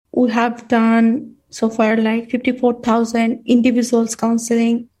we have done so far like 54,000 individuals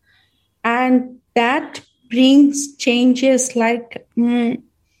counseling, and that brings changes like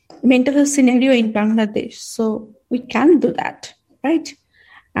mental health scenario in Bangladesh. So we can do that, right?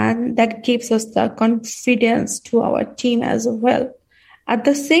 And that gives us the confidence to our team as well. At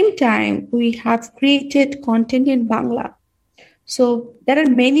the same time, we have created content in Bangla. So there are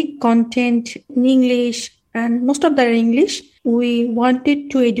many content in English, and most of them are English. We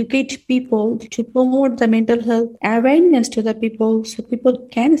wanted to educate people to promote the mental health awareness to the people, so people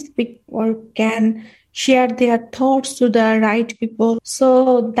can speak or can share their thoughts to the right people.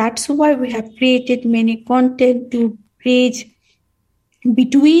 So that's why we have created many content to bridge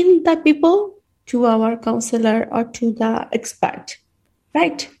between the people to our counselor or to the expert,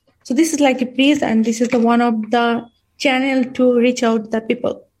 right? So this is like a bridge, and this is the one of the channel to reach out the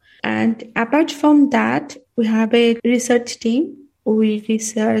people. And apart from that, we have a research team. We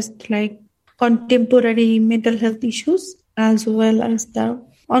researched like contemporary mental health issues as well as the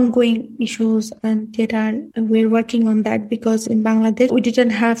ongoing issues and data. We're working on that because in Bangladesh, we didn't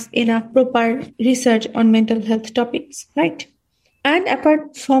have enough proper research on mental health topics, right? And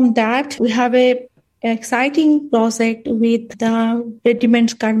apart from that, we have a exciting project with the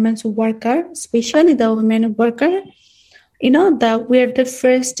ready-made garments worker, especially the women worker. We're the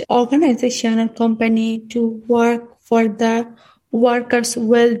first organization or company to work for the workers'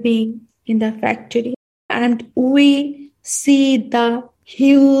 well-being in the factory. And we see the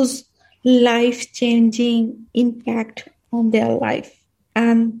huge life-changing impact on their life.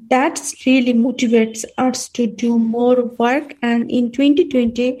 And that really motivates us to do more work. And in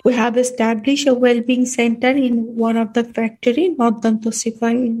 2020, we have established a well-being center in one of the factory, North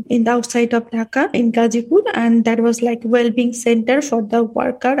Dantosifa, in the outside of Dhaka, in Gazipur. And that was like well-being center for the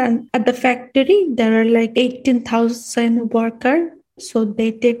worker. And at the factory, there are like 18,000 workers. So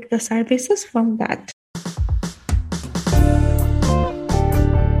they take the services from that.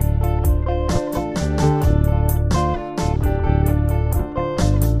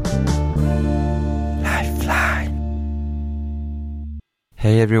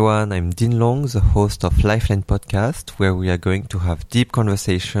 Hey everyone, I'm Dean Long, the host of Lifeline Podcast, where we are going to have deep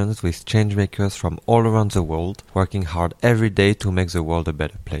conversations with changemakers from all around the world, working hard every day to make the world a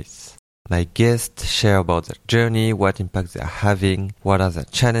better place. My guests share about their journey, what impact they are having, what are their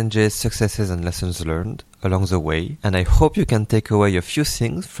challenges, successes and lessons learned along the way, and I hope you can take away a few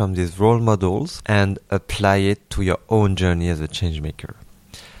things from these role models and apply it to your own journey as a changemaker.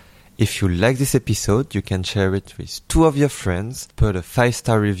 If you like this episode, you can share it with 2 of your friends, put a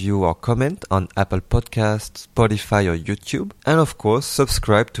 5-star review or comment on Apple Podcasts, Spotify or YouTube, and of course,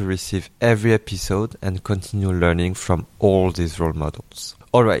 subscribe to receive every episode and continue learning from all these role models.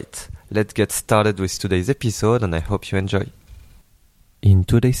 Alright, let's get started with today's episode and I hope you enjoy. In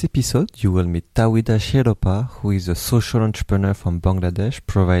today's episode, you will meet Tawhida Sheropa, who is a social entrepreneur from Bangladesh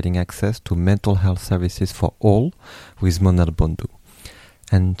providing access to mental health services for all with Monal Bondhu.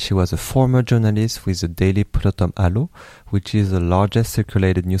 And she was a former journalist with the daily Pratham Alo, which is the largest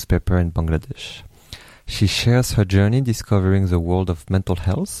circulated newspaper in Bangladesh. She shares her journey discovering the world of mental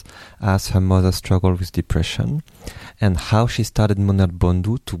health as her mother struggled with depression, and how she started Monal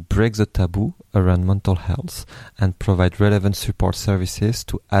Bondhu to break the taboo around mental health and provide relevant support services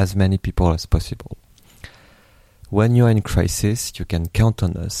to as many people as possible. When you are in crisis, you can count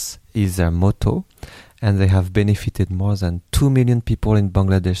on us is their motto, and they have benefited more than 2 million people in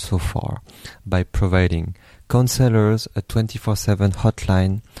Bangladesh so far by providing counselors, a 24/7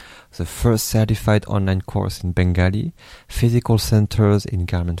 hotline, the first certified online course in Bengali, physical centers in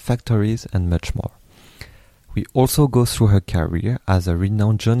garment factories, and much more. We also go through her career as a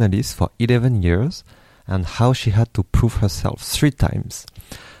renowned journalist for 11 years and how she had to prove herself 3 times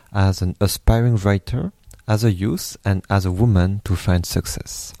as an aspiring writer, as a youth, and as a woman to find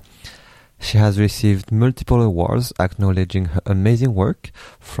success. She has received multiple awards acknowledging her amazing work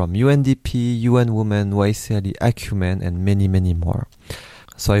from UNDP, UN Women, YCLE, Acumen, and many, many more.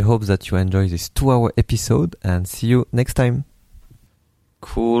 So I hope that you enjoy this 2-hour episode and see you next time.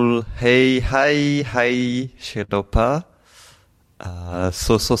 Cool. Hey, hi, Sheropa.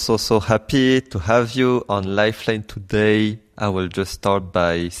 So happy to have you on Lifeline today. I will just start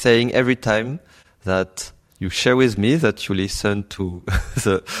by saying every time that you share with me that you listen to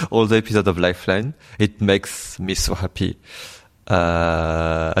all the episodes of Lifeline. It makes me so happy.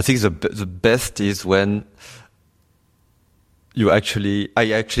 I think the best is when I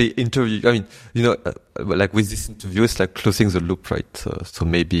actually interview. I mean, like with this interview, it's like closing the loop, right? So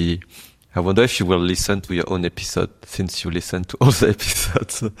maybe I wonder if you will listen to your own episode since you listen to all the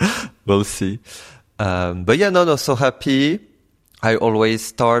episodes. We'll see. But yeah, no, so happy. I always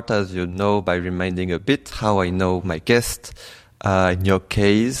start, as you know, by reminding a bit how I know my guest. In your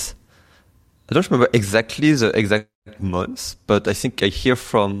case, I don't remember exactly the exact months, but I think I hear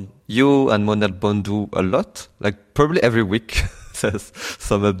from you and Monel Bondu a lot, like probably every week. There's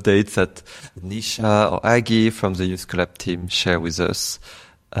some updates that Nisha or Aggie from the Youth Collab team share with us.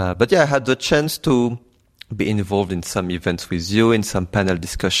 But yeah, I had the chance to be involved in some events with you, in some panel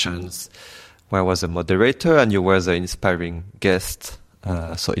discussions where I was a moderator and you were the inspiring guest.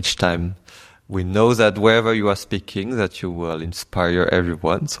 So each time we know that wherever you are speaking, that you will inspire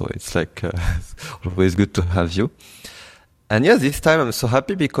everyone. So it's like always good to have you. And yeah, this time I'm so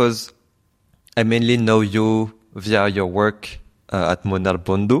happy because I mainly know you via your work at Monel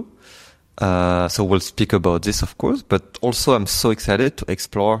Bondu. So we'll speak about this, of course, but also I'm so excited to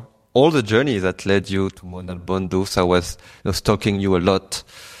explore all the journey that led you to Monel Bondu. So I was stalking you a lot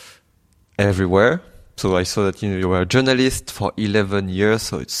everywhere. So I saw that you were a journalist for 11 years,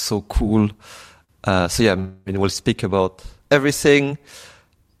 so it's so cool. So yeah, we'll speak about everything.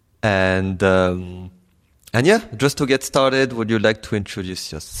 And yeah, just to get started, would you like to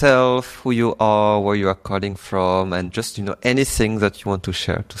introduce yourself, who you are, where you are calling from, and just, anything that you want to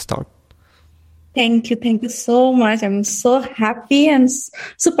share to start? Thank you. Thank you so much. I'm so happy and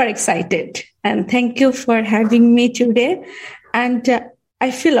super excited. And thank you for having me today. And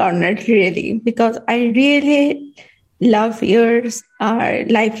I feel honored, really, because I really love your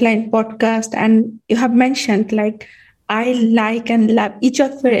Lifeline podcast. And you have mentioned, like, I like and love each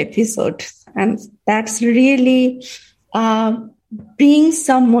of your episodes. And that's really brings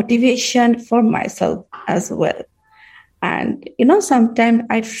some motivation for myself as well. And, sometimes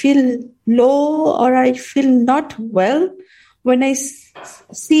I feel low or I feel not well when I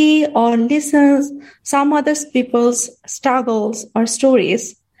see or listen some other people's struggles or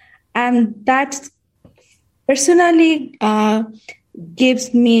stories. And that personally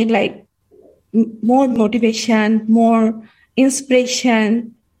gives me like more motivation, more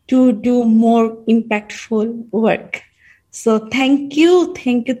inspiration to do more impactful work. So thank you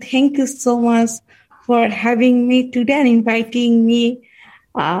so much for having me today and inviting me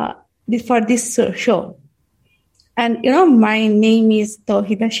for this show. And, my name is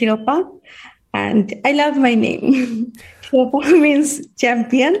Tauhida Shiropa, and I love my name. Shiropa means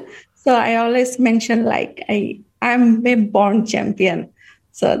champion. So I always mention, like, I'm a born champion.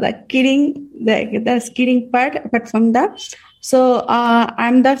 So the kidding part, apart from that. So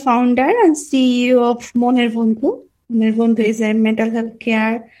I'm the founder and CEO of Monel Bondu. Monel Bondu is a mental health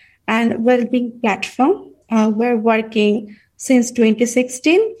care and well-being platform. We're working since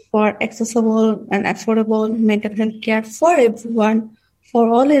 2016 for accessible and affordable mental health care for everyone, for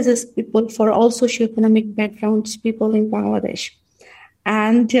all ages people, for all socioeconomic backgrounds people in Bangladesh.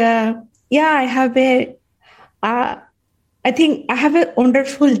 And I have a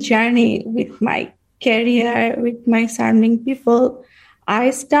wonderful journey with my career, with my surrounding people.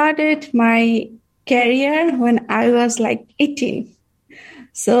 I started my career when I was like 18.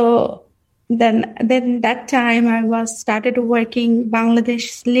 So then that time I was started working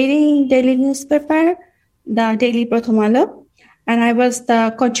Bangladesh's leading daily newspaper, the Daily Pratham Alo, and I was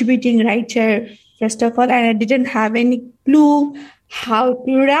the contributing writer first of all, and I didn't have any clue how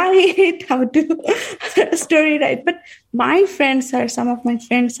to write, how to story write. But some of my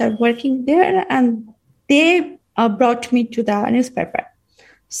friends are working there, and they brought me to the newspaper.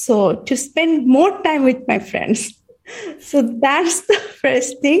 So to spend more time with my friends. So that's the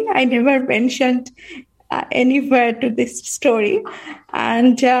first thing. I never mentioned anywhere to this story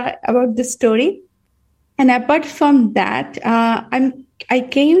and about the story. And apart from that, I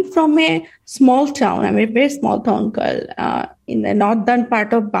came from a small town. I'm a very small town girl in the northern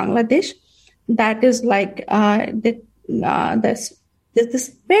part of Bangladesh. That is like this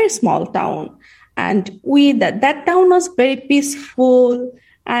very small town, and that town was very peaceful.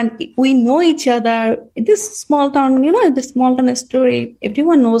 And we know each other. This small town, the small town story,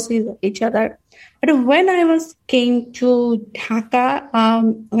 everyone knows each other. But when I came to Dhaka,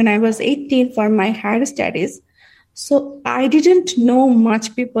 when I was 18 for my higher studies, so I didn't know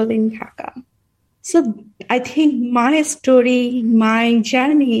much people in Dhaka. So I think my story, my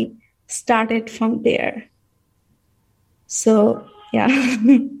journey started from there. So, yeah.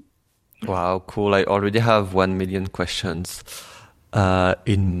 Wow, cool. I already have 1 million questions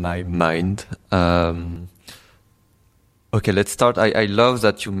in my mind. Okay, let's start. I love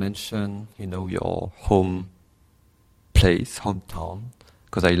that you mention, your home place, hometown,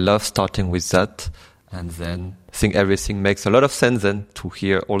 because I love starting with that. And then I think everything makes a lot of sense then to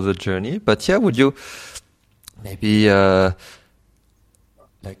hear all the journey. But yeah, would you maybe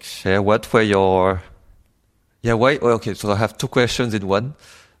share what were your Yeah, why? Okay, so I have two questions in one.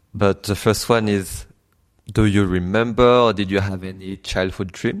 But the first one is, do you remember or did you have any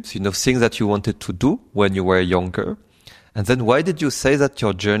childhood dreams? Things that you wanted to do when you were younger? And then why did you say that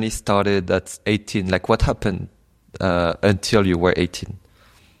your journey started at 18? Like what happened until you were 18?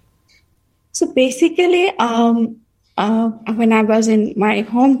 So basically, when I was in my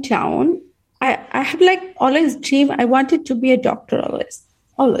hometown, I have always dream. I wanted to be a doctor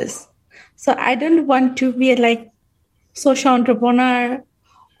always. So I don't want to be a social entrepreneur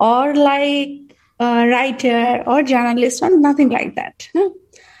or a writer or journalist or nothing like that.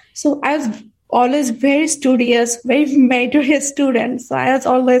 So I was always very studious, very meritorious student. So I was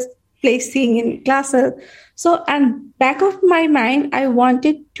always placing in classes. So, and back of my mind, I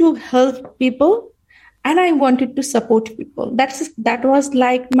wanted to help people and I wanted to support people. That was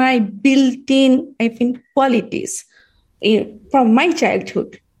like my built-in, I think, qualities from my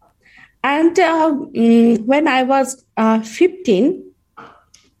childhood. And when I was 15,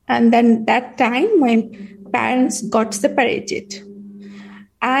 and then that time my parents got separated.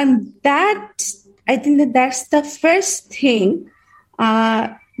 And I think that's the first thing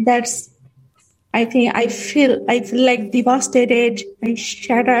I feel like devastated, I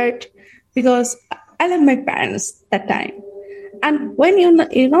shattered, because I love my parents that time. And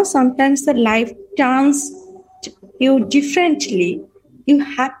when sometimes the life turns you differently, you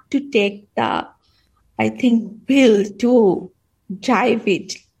have to take the, I think, pill to drive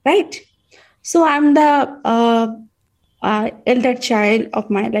it, right? So I'm the elder child of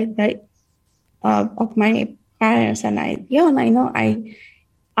my of my parents, and I know I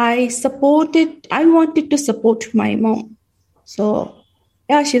wanted to support my mom. So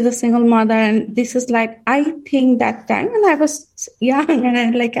yeah, she's a single mother, and this is I think that time when I was young,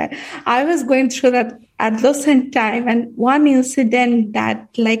 and I was going through that adolescent time, and one incident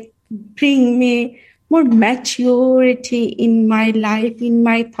that bring me more maturity in my life, in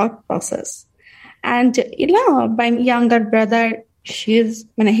my thought process. And my younger brother, he's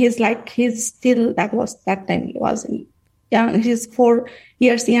still, that time he was young, he's 4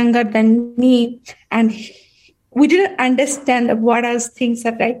 years younger than me, and we didn't understand what else things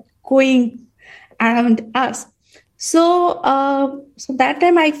are going around us. So that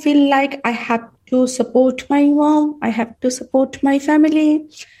time I feel like I have to support my mom, I have to support my family.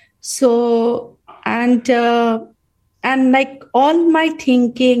 So and all my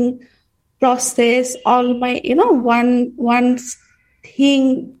thinking process, all my one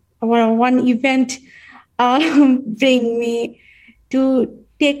thing or one event bring me to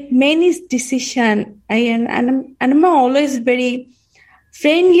take many decisions, and I'm always very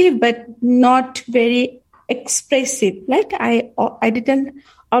friendly but not very expressive. I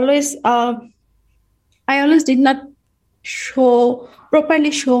always did not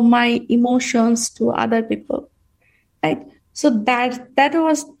properly show my emotions to other people, right? So that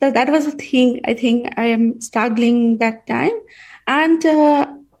was a thing I think I am struggling that time. And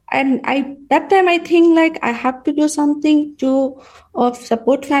that time I think I have to do something to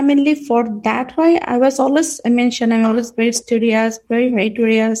support family. For that why I'm always very studious, very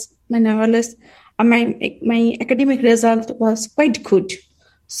meritorious, and my academic result was quite good.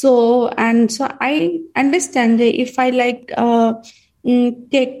 So I understand that if I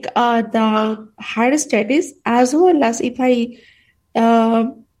take the higher studies, as well as if I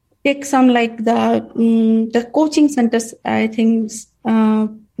take some the coaching centers, I think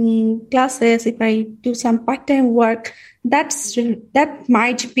classes, if I do some part-time work, that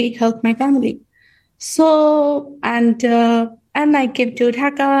might be help my family. So and I came to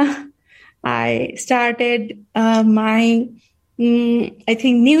Dhaka. I started my I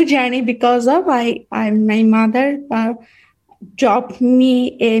think new journey because of my mother dropped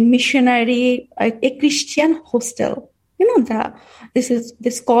me a missionary, a Christian hostel.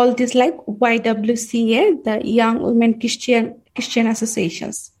 This called is YWCA, the Young Women Christian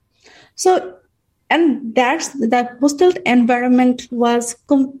Associations. So, and the hostel environment was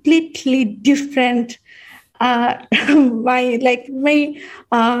completely different. My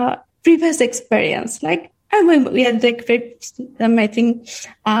previous experience, we had I think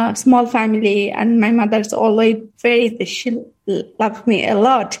small family, and my mother's always she loved me a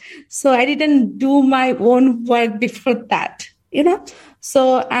lot. So I didn't do my own work before that,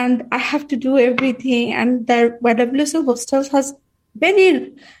 So, and I have to do everything. And the YWCA hostels has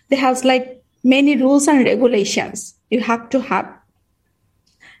many rules and regulations. You have to have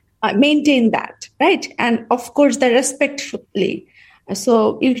maintain that, right? And of course, the respectfully.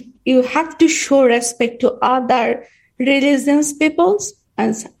 So you have to show respect to other religions peoples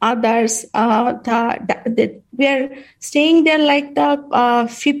and others. We are staying there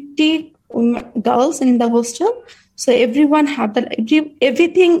 50 girls in the hostel. So everyone had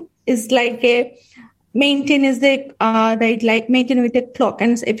everything is like a maintain is the right, like maintain with a clock,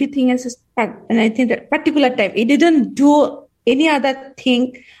 and everything is and I think that particular time it didn't do any other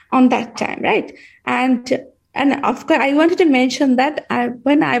thing on that time, right? And of course I wanted to mention that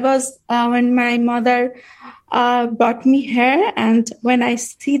when my mother brought me here, and when I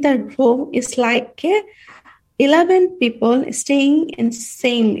see the room, it's like 11 people staying in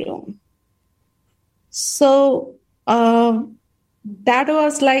same room. So that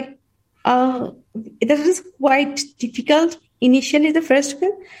was like that was quite difficult initially, the first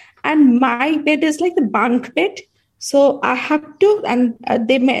bed. And my bed is like the bunk bed, so I have to, and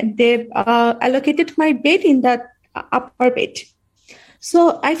they allocated my bed in that upper bed.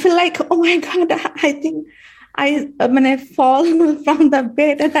 So I feel like, oh my God, I think when I fall from the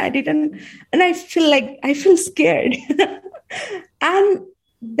bed and I feel scared. And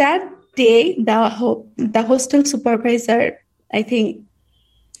that day, the hostel supervisor, I think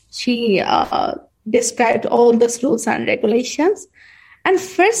she described all the rules and regulations. And the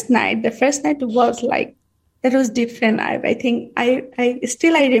first night was like, that was different. I think I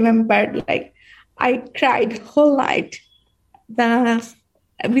still remembered, like I cried whole night.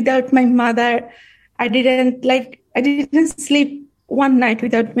 Without my mother, I didn't sleep one night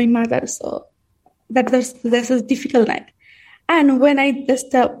without my mother. So that was a difficult night. And when I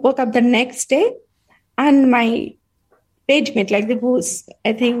just woke up the next day, and my bedmate, like the who's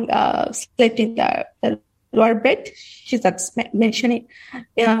I think slept in the lower bed, she starts mentioning,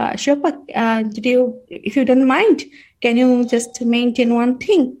 Shilpa, if you don't mind, can you just maintain one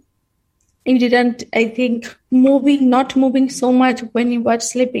thing? You didn't, I think, not moving so much when you were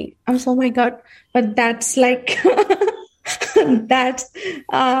sleeping. I'm so, oh my God, but that's like, that's,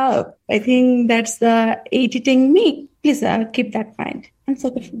 I think that's the editing me. Please keep that in mind. And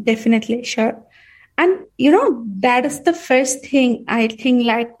so definitely, sure. And, that is the first thing I think,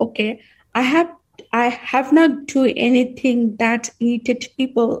 like, okay, I have not do anything that irritate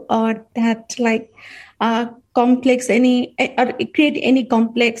people or that like complex any or create any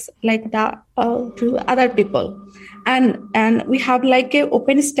complex like that to other people. And we have like a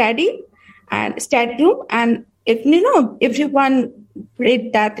open study room, and if everyone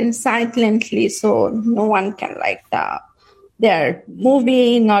read that in silently, so no one can like they're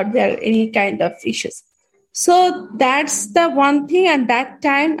moving or there any kind of issues. So that's the one thing. At that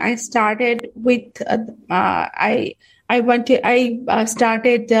time, I started with I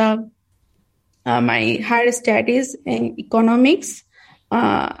started my higher studies in economics.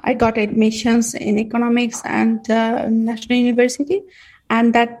 I got admissions in economics and National University,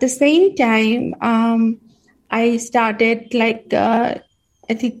 and at the same time, I started like I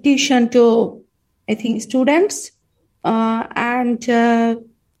think tuition to students, and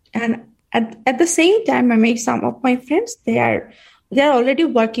at the same time, I made some of my friends. They are already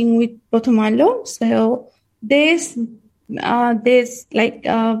working with Prathama Loan. So there's like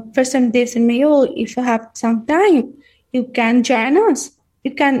first time they said me, oh, if you have some time, you can join us.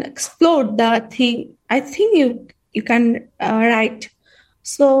 You can explore the thing. I think you can write.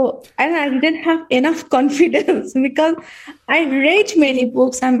 So, and I didn't have enough confidence because I read many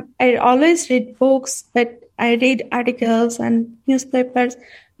books. I always read books, but I read articles and newspapers.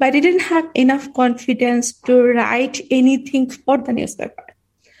 But I didn't have enough confidence to write anything for the newspaper.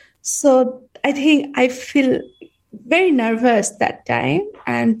 So I think I feel very nervous that time.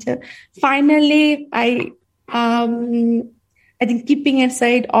 And finally, I think keeping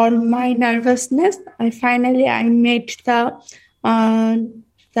aside all my nervousness, I met the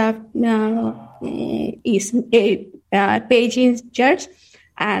page in church,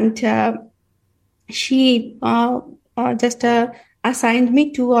 and she just assigned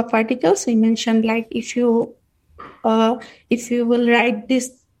me 2 articles. He mentioned, like, if you will write this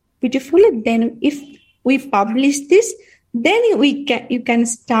beautifully, then if we publish this, then you can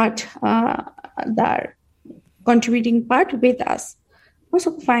start the contributing part with us.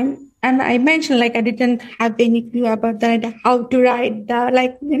 Also fine. And I mentioned, like, I didn't have any clue about that, how to write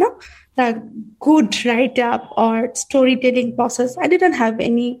the good write up or storytelling process. I didn't have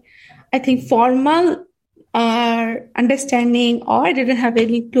any, I think, formal understanding, or I didn't have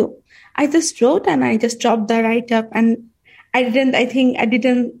any clue. I just wrote and I just dropped the write up, and I didn't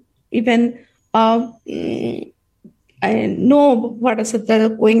even I know what they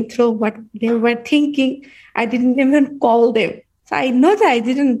were going through, what they were thinking. I didn't even call them. So I know that I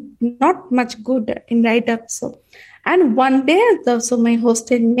not much good in write up. So, and one day, so my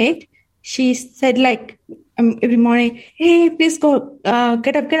hostel mate, she said, like, every morning, hey, please go,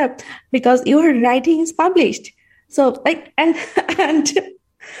 get up, because your writing is published. So, like, and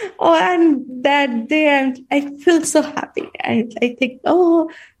Oh, and that day I feel so happy. I think, oh,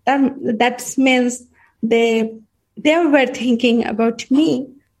 that means they were thinking about me,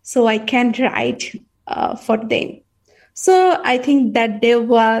 so I can write for them. So I think that day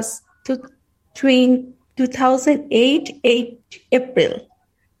was between 2008, 8 April.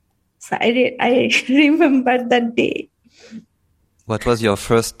 So I remember that day. What was your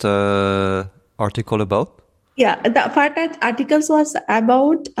first article about? Yeah, the part that articles was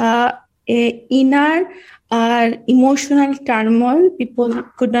about a inner emotional turmoil. People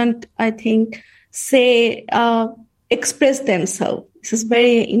couldn't, I think, say express themselves. This is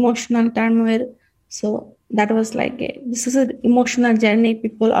very emotional turmoil. So that was like this is an emotional journey.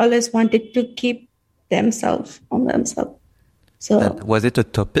 People always wanted to keep themselves on themselves. So And was it a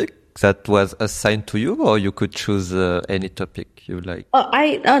topic that was assigned to you, or you could choose any topic you like?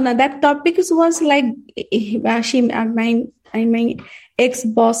 no, that topic was like my ex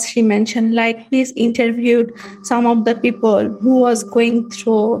boss. She mentioned like please interviewed some of the people who was going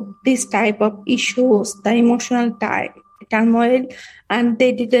through this type of issues, the emotional turmoil, and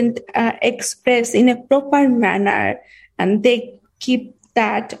they didn't express in a proper manner, and they keep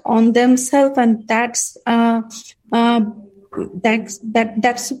that on themselves, and that's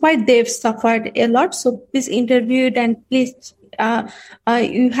why they've suffered a lot. So please interviewed and please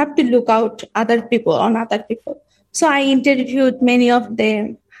you have to look out other people on other people. So I interviewed many of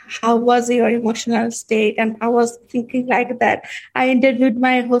them. How was your emotional state? And I was thinking like that. I interviewed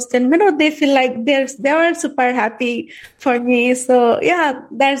my host, and they feel like they were super happy for me. So yeah,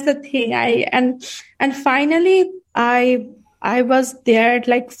 that's the thing. And finally I was there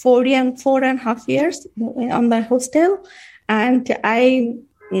like 4.5 years on the hostel, and I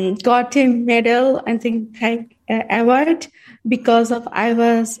got a medal, I think, award because of I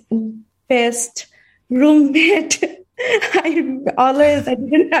was best roommate. I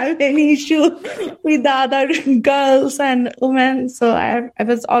didn't have any issue with the other girls and women, so I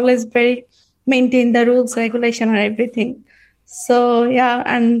was always very maintain the rules, regulation, and everything. So yeah,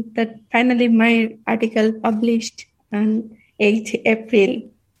 and that finally my article published on 8th April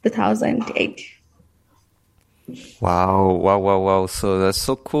 2008. Wow. So that's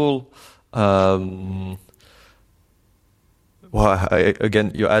so cool. Well,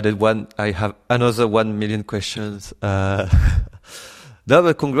 again, you added one. I have another 1 million questions. No,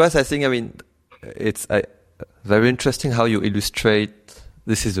 but congrats. I mean, it's very interesting how you illustrate.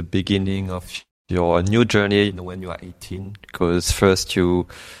 This is the beginning of your new journey, when you are 18, because first you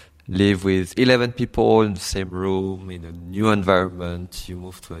live with 11 people in the same room, in a new environment. You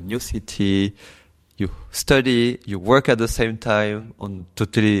move to a new city. You study, you work at the same time so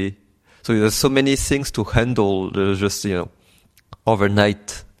there's so many things to handle, just,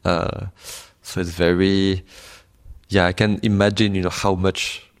 overnight. So it's very, I can imagine, how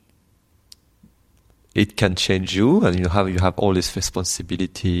much it can change you, and how you have all this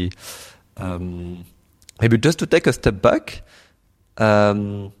responsibility. Maybe just to take a step back,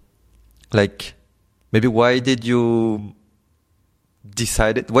 like maybe why did you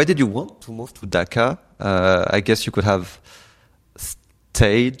want to move to Dhaka? I guess you could have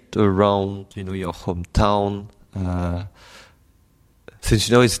stayed around, your hometown, since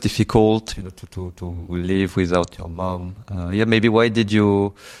it's difficult, to live without your mom. Maybe why did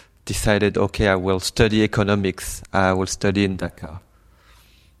you decided, okay, I will study economics. I will study in Dhaka.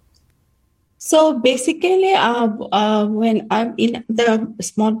 So basically, when I'm in the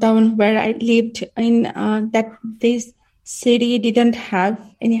small town where I lived in, that this city didn't have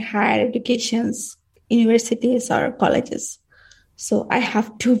any higher educations, universities or colleges. So I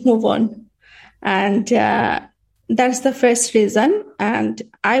have to move on. And that's the first reason. And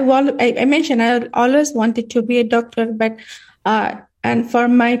I mentioned I always wanted to be a doctor, but and for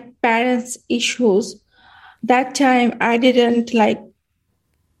my parents' issues, that time I didn't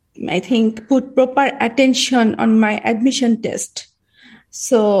put proper attention on my admission test.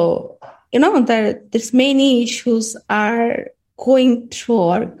 So, there's many issues are going through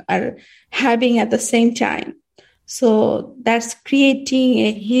or are having at the same time. So that's creating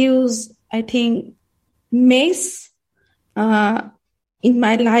a huge, mess in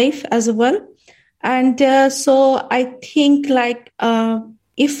my life as well. And so I think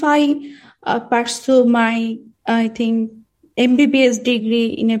if I pursue my, MBBS degree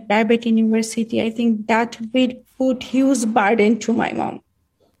in a private university, I think that will put huge burden to my mom.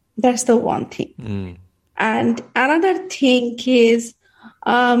 That's the one thing. And another thing is,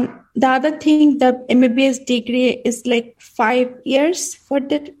 the MBBS degree is 5 years for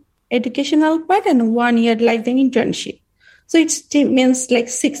the educational part and 1 year like the internship. So it means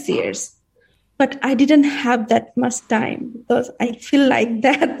 6 years. but I didn't have that much time because I feel like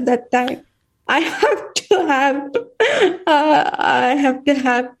that time I have to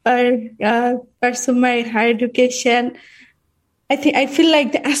pursue my higher education. I feel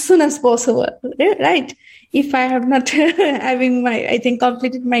like as soon as possible, right? If I have not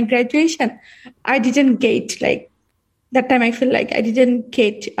completed my graduation, I didn't get like that time. I feel like I didn't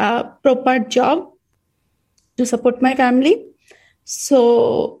get a proper job to support my family.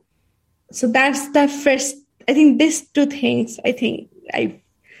 So that's the first. I think these two things. I think and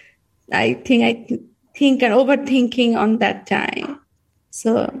overthinking on that time.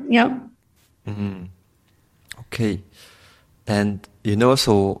 So yeah. Mm-hmm. Okay. And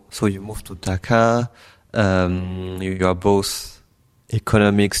so you moved to Dhaka. You are both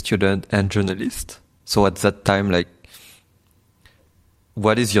economics student and journalist. So at that time, like,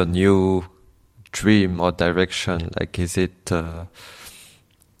 what is your new dream or direction? Like, is it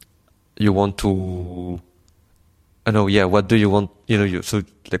you want to? What do you want? So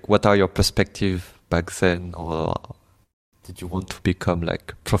like, what are your perspective back then, or did you want to become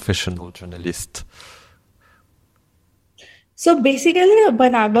like a professional journalist? So basically,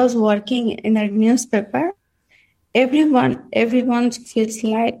 when I was working in a newspaper, everyone feels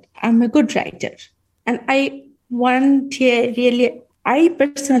like I'm a good writer. And I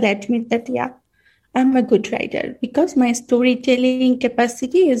personally admit that, yeah, I'm a good writer because my storytelling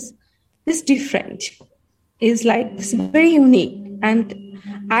capacity is different. It's very unique. And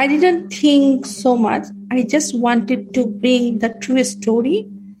I didn't think so much. I just wanted to bring the true story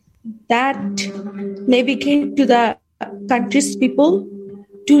that navigate to the country's people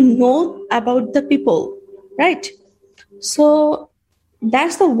to know about the people, right? So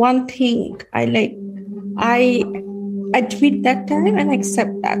that's the one thing I like. I admit that time and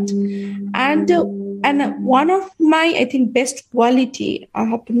accept that. And one of my, I think, best quality I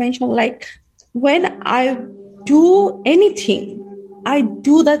have to mention, like when I do anything, I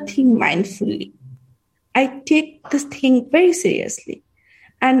do the thing mindfully. I take this thing very seriously.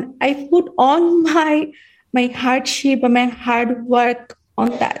 And I put on my hardship and my hard work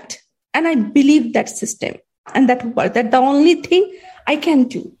on that. And I believe that system and that work, that the only thing I can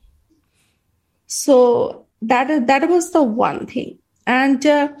do. So that was the one thing. And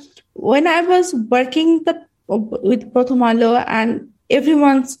when I was working with Pratham Alo, and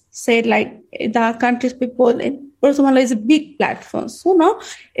everyone said like the country's people in Pratham Alo is a big platform. So now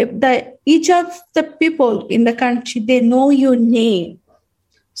if each of the people in the country, they know your name.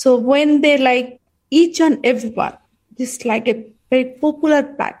 So when they like each and everyone, this is like a very popular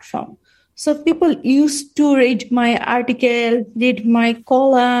platform. So people used to read my article, read my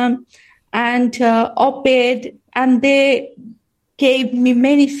column and op-ed, and they gave me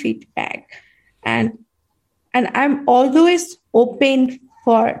many feedback. And I'm always open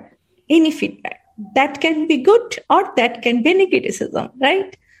for any feedback. That can be good or that can be any criticism,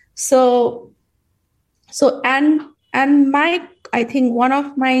 right? So and my, I think one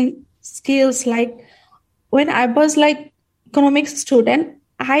of my skills, like when I was like economics student,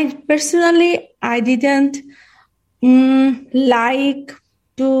 I didn't like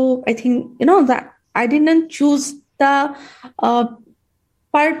to, I think, that I didn't choose the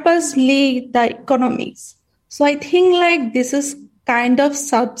purposely the economics. So I think like this is kind of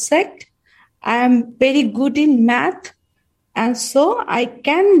subject. I am very good in math, and so I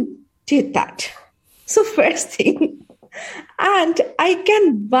can do that. So first thing, and I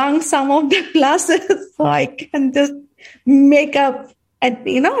can bunk some of the classes so I can just make up at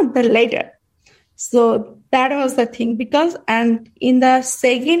the later. So that was the thing, because and in the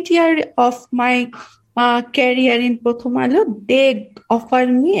second year of my career in Pratham Alo, they offered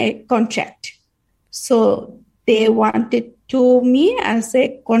me a contract. So they wanted to me as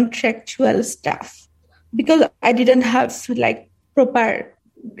a contractual staff because I didn't have like proper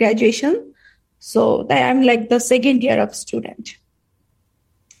graduation. So I'm like the second year of student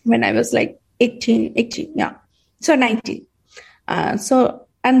when I was like 18, yeah. So 19. And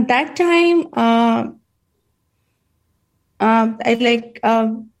that time, I like,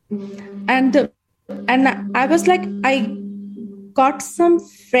 and I was like, I got some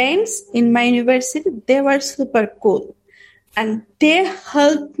friends in my university. They were super cool. And they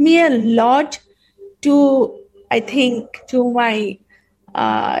helped me a lot to, I think, fill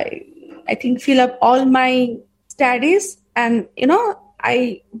up all my studies. And,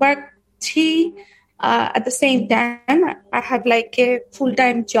 I worked at the same time. I have like a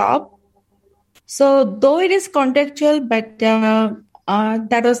full-time job. So though it is contractual, but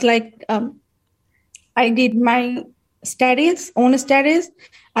that was like, I did my own studies.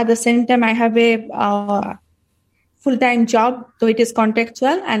 At the same time, I have a full-time job, though it is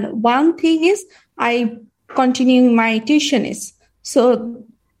contractual. And one thing is I continuing my tuitions. So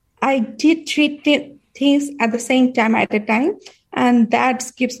I did three things at the same time at a time. And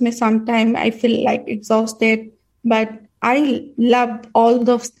that gives me some time. I feel like exhausted, but I love all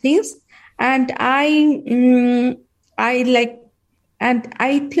those things. And I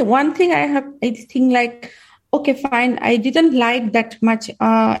think one thing I think like, okay, fine. I didn't like that much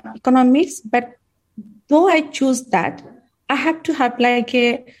economics, but though I choose that, I have to have like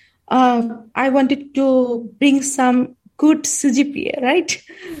I wanted to bring some good CGPA, right?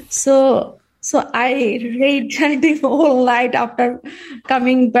 So I read the whole night after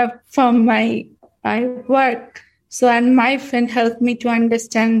coming back from my work. So, and my friend helped me to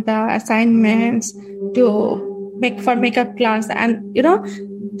understand the assignments, to make a class. And,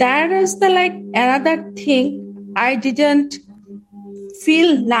 that is the like another thing. I didn't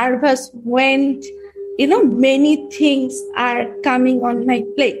feel nervous when, many things are coming on my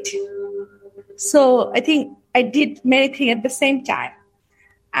plate. So I think I did many things at the same time.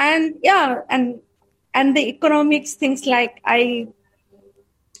 And yeah, and the economics things like I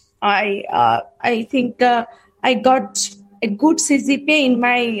think I got a good CGPA in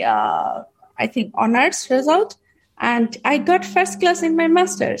my I think honors result, and I got first class in my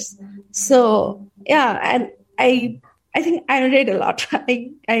masters. So yeah, and I think I read a lot.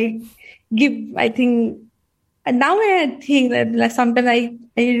 I and now I think that like sometimes I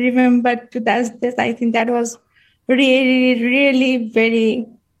remember to this. I think that was really, really very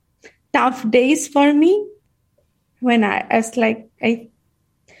tough days for me when I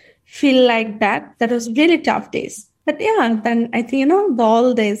feel like that. That was really tough days. But yeah, then I think, the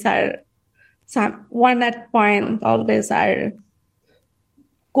all days are one at point, all days are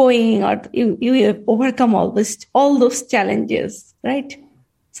going, or you overcome all those challenges, right?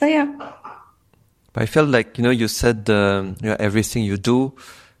 So yeah. But I felt like, you said everything you do,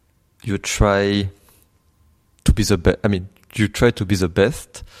 you try to be the best. I mean, you try to be the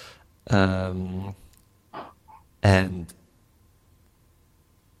best. And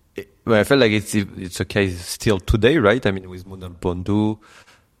I felt like it's okay still today, right? I mean, with Munal Bondu,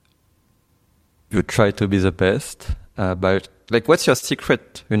 you try to be the best. But like, what's your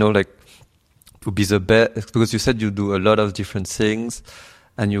secret? To be the best, because you said you do a lot of different things,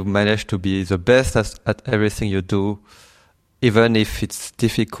 and you manage to be the best at everything you do, even if it's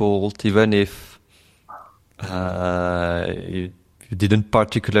difficult, even if you didn't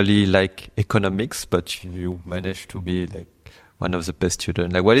particularly like economics, but you managed to be like one of the best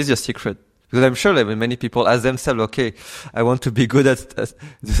students. Like, what is your secret? Because I'm sure like many people ask themselves, okay, I want to be good at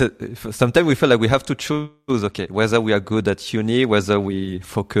sometimes we feel like we have to choose, okay, whether we are good at uni, whether we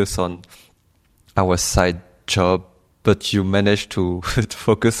focus on our side job, but you manage to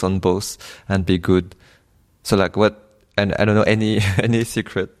focus on both and be good. So like what, and I don't know, any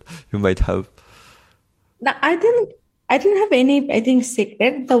secret you might have? No, I didn't have any, I think,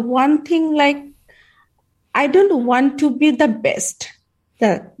 secret. The one thing, like, I don't want to be the best.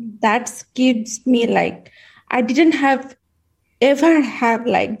 That gives me like, I didn't ever have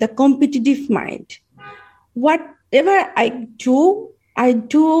like the competitive mind. Whatever I do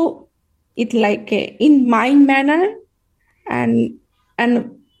it like in my manner, and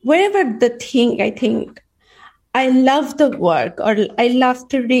wherever the thing, I think I love the work or I love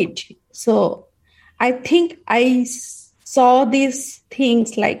to read. So I think I saw these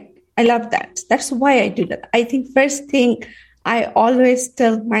things like I love that. That's why I do that. I think first thing I always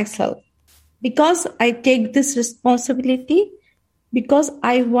tell myself, because I take this responsibility, because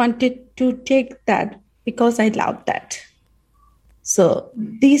I wanted to take that, because I love that. So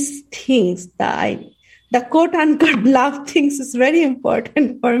these things the quote unquote love things is very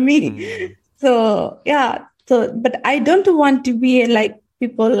important for me. Mm. So yeah. So, but I don't want to be like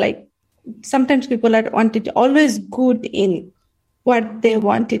people like, sometimes people are wanted always good in what they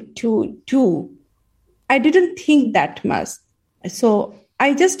wanted to do. I didn't think that much. So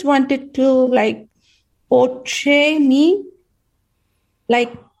I just wanted to like portray me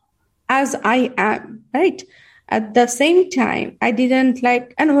like as I am, right? At the same time, I didn't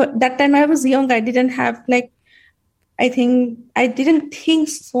like, and that time I was young, I didn't have like, I think I didn't think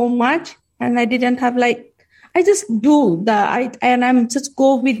so much, and I didn't have like, I just do and I'm just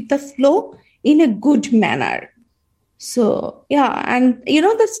go with the flow in a good manner. So yeah, and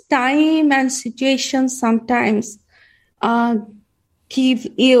this time and situations sometimes give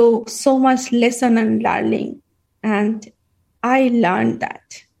you so much lesson and learning, and I learned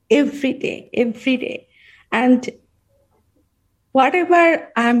that every day. And whatever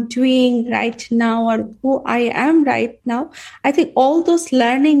I'm doing right now or who I am right now, I think all those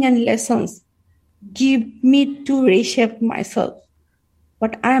learning and lessons give me to reshape myself,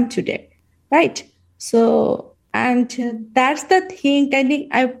 what I am today, right? So, and that's the thing.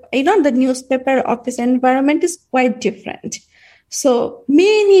 I think the newspaper office environment is quite different. So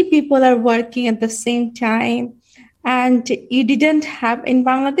many people are working at the same time, and you didn't have in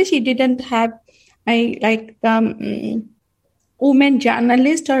Bangladesh. You didn't have women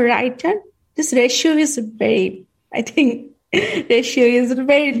journalist or writer. This ratio is very, I think, ratio is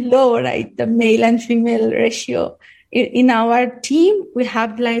very low, right? The male and female ratio. In our team, we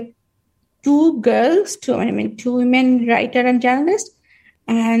have like two women writer and journalist,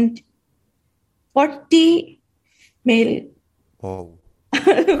 and 40 male. Oh.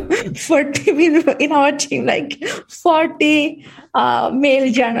 40 in our team, like 40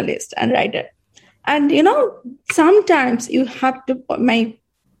 male journalists and writer. And, sometimes you have to, my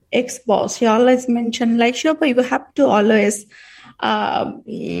ex-boss, he always mentioned, like, Shilpa, you have to always, when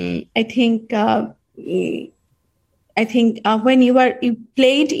you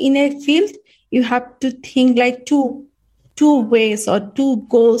played in a field, you have to think like two ways or two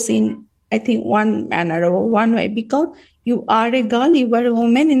goals in, I think, one manner or one way, because you are a girl, you are a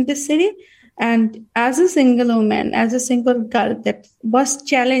woman in the city. And as a single woman, as a single girl, that was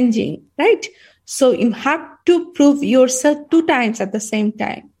challenging, right? So you have to prove yourself 2 times at the same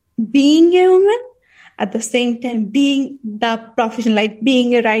time. Being a woman, at the same time being the profession, like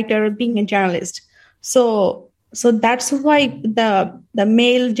being a writer or being a journalist. So that's why the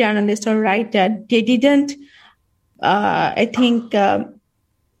male journalist or writer, they didn't, they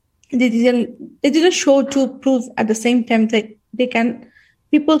didn't show to prove at the same time that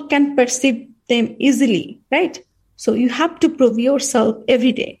people can perceive them easily, right? So you have to prove yourself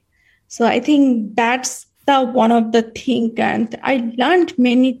every day. So I think that's the one of the things, and I learned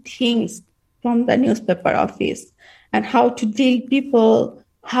many things from the newspaper office, and how to deal people,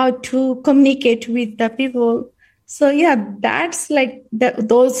 how to communicate with the people. So yeah, that's like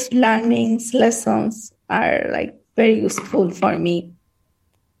those learnings, lessons are like very useful for me.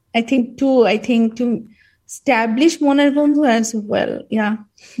 I think to establish Moner Bandhu as well. Yeah.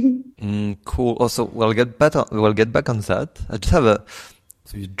 Cool. Also, we'll get back on that. I just have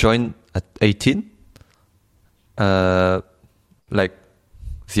so you joined at 18, like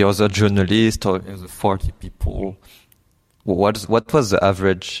the other journalists or the 40 people. What was the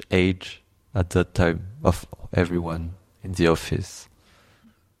average age at that time of everyone in the office?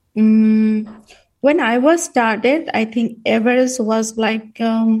 When I was started, I think average was like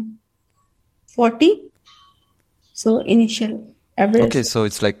 40. So initial average. Okay, so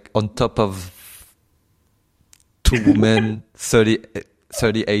it's like on top of 2 women,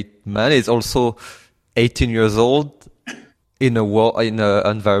 38 men. It's also 18 years old in an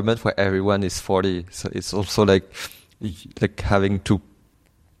environment where everyone is 40. So it's also like having to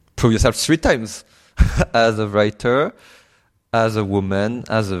prove yourself 3 times as a writer, as a woman,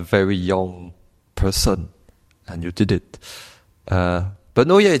 as a very young person, and you did it. But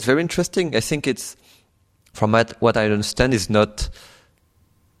no, yeah, it's very interesting. I think it's, from what I understand, is not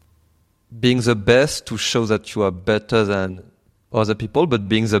being the best to show that you are better than other people, but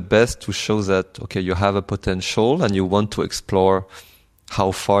being the best to show that, okay, you have a potential and you want to explore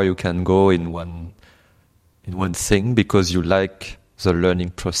how far you can go in one thing, because you like the learning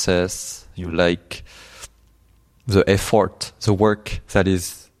process, you like the effort, the work that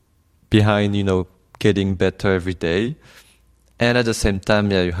is behind, getting better every day. And at the same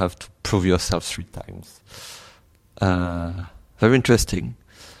time, yeah, you have to prove yourself 3 times. Very interesting.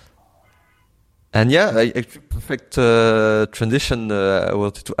 And yeah, perfect transition. I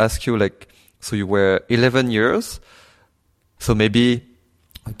wanted to ask you, so you were 11 years. So maybe,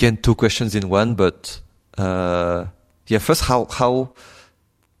 again, 2 questions in one, but first, how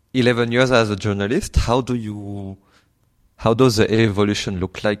 11 years as a journalist, how does the evolution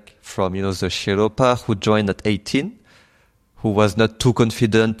look like from, the Shilpa who joined at 18, who was not too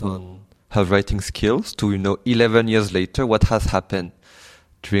confident on her writing skills, to, 11 years later, what has happened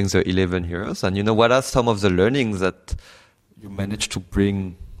during the 11 years? And, what are some of the learnings that you managed to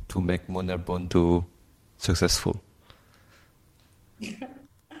bring to make Moner Bandhu successful?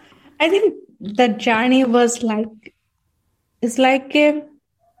 I think the journey was it's like a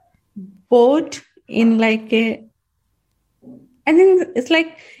boat in I think it's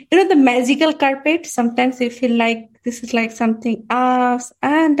like, the magical carpet. Sometimes you feel like this is like something up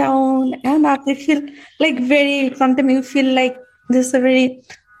and down and up. You feel like sometimes you feel like this is a very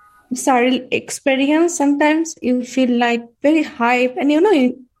surreal experience. Sometimes you feel like very hype. And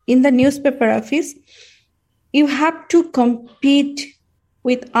in the newspaper office, you have to compete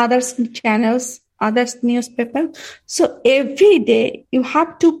with other channels, others newspaper. So every day you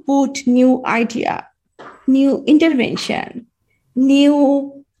have to put new idea, new intervention,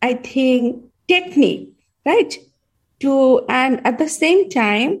 new, I think, technique, right? And at the same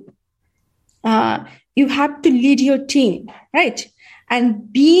time, you have to lead your team, right?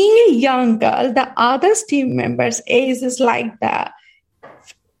 And being a young girl, the other team members' age is like the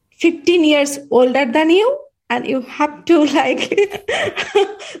 15 years older than you, and you have to like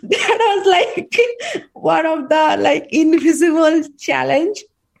that was like one of the like invisible challenge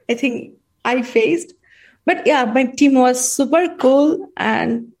I think I faced. But yeah, my team was super cool,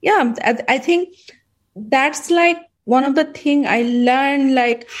 and yeah, I think that's like one of the thing I learned,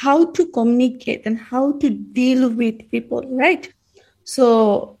 like how to communicate and how to deal with people, right?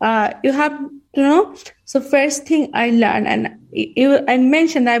 So you have to know. So first thing I learned, and I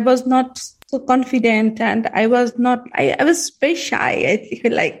mentioned I was not so confident, and I was very shy. I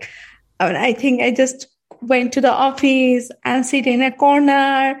feel like, I think I just went to the office and sit in a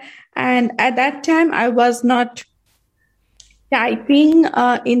corner. And at that time, I was not typing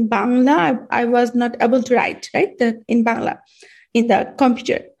in Bangla. I was not able to write, right, in Bangla, in the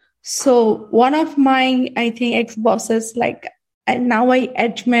computer. So one of my, I think, ex-bosses, like, and now I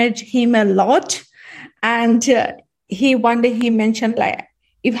admire him a lot. And one day he mentioned, like,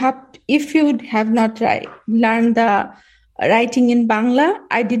 if you have not learned the writing in Bangla,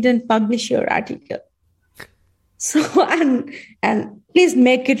 I didn't publish your article. So and please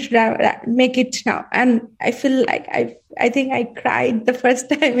make it now. And I feel like I think I cried the first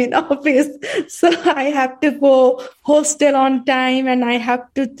time in office. So I have to go hostel on time, and I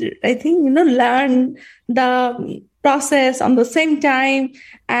have to, I think, learn the process on the same time,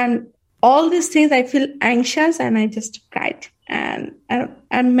 and all these things. I feel anxious, and I just cried. And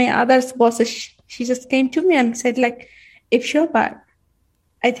my other boss, she just came to me and said, like, if Shobha,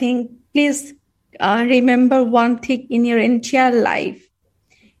 I think, please remember one thing in your entire life.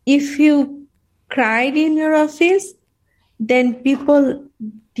 If you cried in your office, then people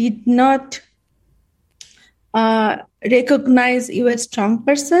did not recognize you as a strong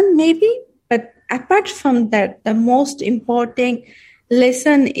person, maybe. But apart from that, the most important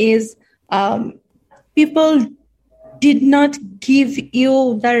lesson is people did not give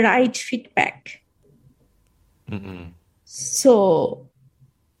you the right feedback. Mm-hmm. So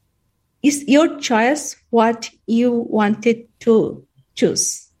it's your choice what you wanted to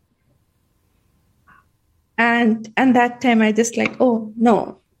choose. And that time I just like, oh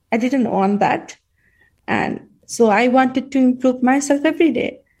no, I didn't want that. And so I wanted to improve myself every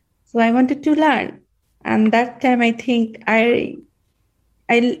day. So I wanted to learn. And that time I think I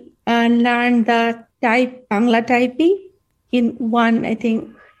learned the Bangla typing in one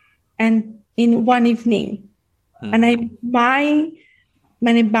evening. Mm-hmm. And my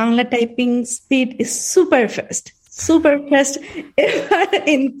Bangla typing speed is super fast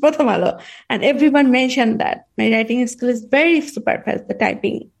in Pratham Alo. And everyone mentioned that my writing skill is very super fast, the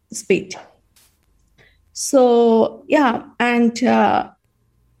typing speed. So yeah, and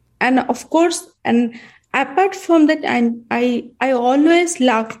of course, and apart from that, I always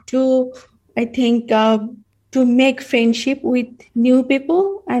love to, I think, to make friendship with new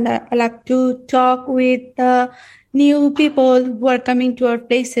people, and I love to talk with new people who are coming to our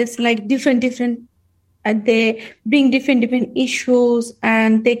places, like different they bring different issues,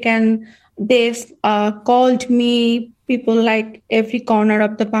 and they've called me, people like every corner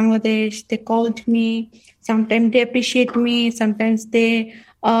of the Bangladesh, they called me. Sometimes they appreciate me, sometimes they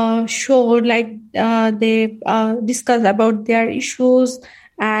show, like, they discuss about their issues.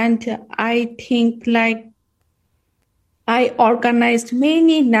 And I think, like, I organized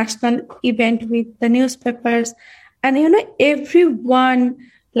many national events with the newspapers, and everyone,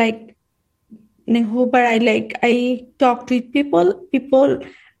 like, whoever I talked with people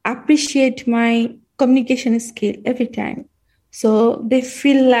appreciate my communication skill every time. So they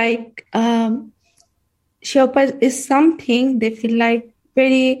feel like Shilpa is something, they feel like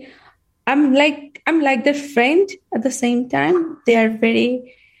very, I'm like their friend. At the same time, they are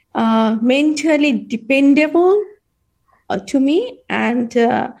very mentally dependable to me, and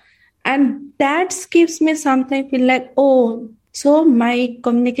that gives me sometimes feel like, oh, so my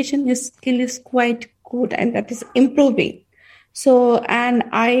communication skill is quite good, and that is improving. So, and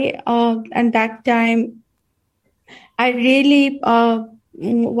and that time I really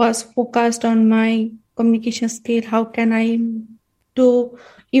was focused on my communication skill. How can I to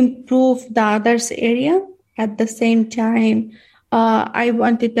improve the others area? At the same time, I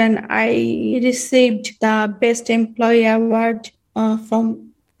wanted, and I received the Best Employee Award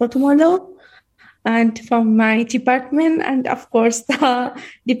from Pratham Alo and from my department. And of course, the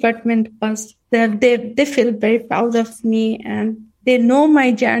department was they feel very proud of me, and they know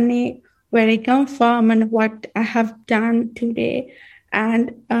my journey, where I come from, and what I have done today.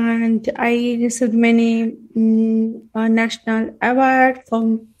 And I received many national awards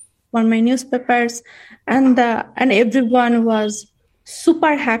for my newspapers, and everyone was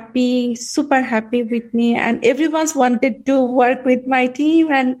super happy with me, and everyone's wanted to work with my team,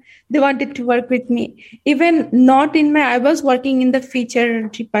 and they wanted to work with me. Even not in I was working in the feature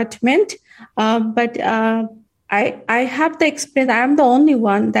department, but I have the experience. I am the only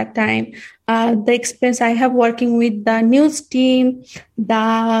one that time. The experience I have working with the news team,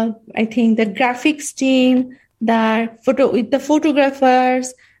 the graphics team, with the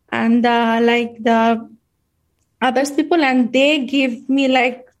photographers, and the others people, and they give me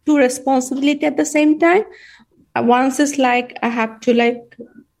like two responsibility at the same time. Once is like I have to like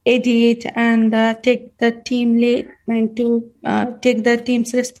edit and take the team lead, and to take the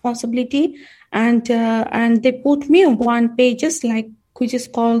team's responsibility, and they put me on one pages like which is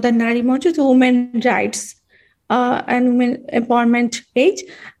called the Nari Mojo, the women rights and women empowerment page,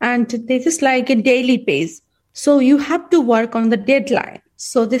 and this is like a daily page. So you have to work on the deadline.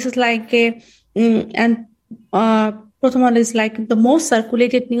 So this is like Prathamal is like the most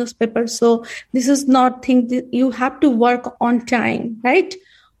circulated newspaper. So this is not thing that you have to work on time, right?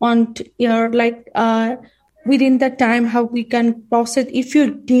 On your within the time how we can process. If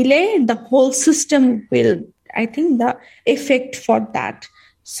you delay, the whole system will, I think, the effect for that.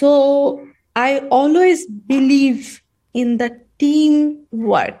 So I always believe in the team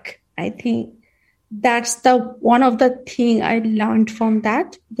work. I think that's the one of the thing I learned from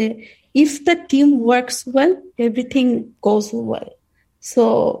that. If the team works well, everything goes well.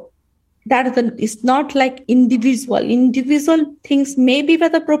 So that is not like individual things, maybe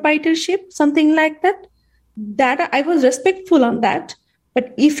with the proprietorship, something like that. That I was respectful on that.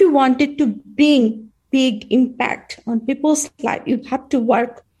 But if you wanted to bring big impact on people's life, you have to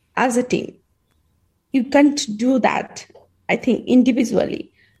work as a team. You can't do that, I think,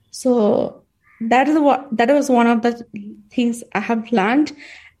 individually. So that was one of the things I have learned.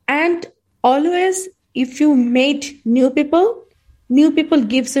 And always, if you meet new people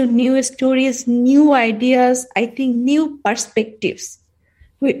gives you new stories, new ideas, I think new perspectives.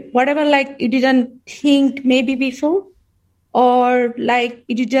 Whatever like you didn't think maybe before, or like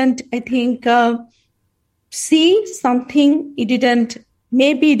you didn't, I think, see something you didn't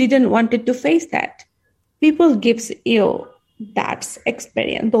wanted to face that. People gives you that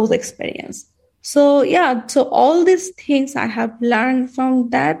experience, those experience. So yeah, so all these things I have learned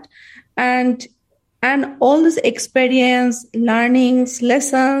from that, and all this experience, learnings,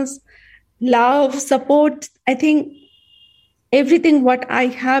 lessons, love, support, I think everything what I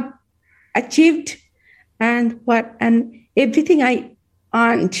have achieved and everything I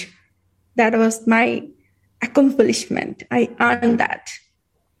earned, that was my accomplishment. I earned that.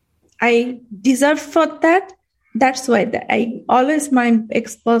 I deserve for that. That's why I always, my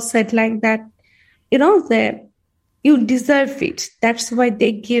experts said like that, you deserve it. That's why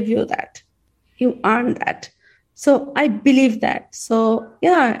they give you that. You earn that. So I believe that. So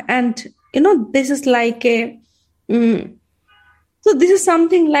yeah, and this is like so this is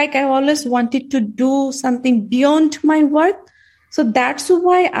something like I always wanted to do something beyond my work. So that's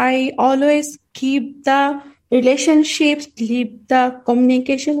why I always keep the relationships, keep the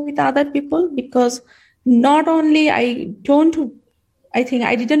communication with other people, because not only I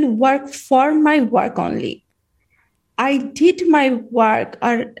didn't work for my work only. I did my work,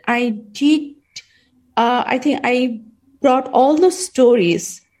 or I brought all the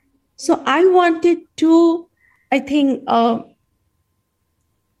stories. So I wanted to,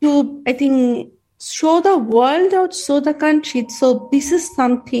 show the world out, show the country. So this is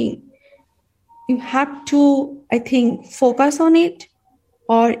something you have to, focus on it,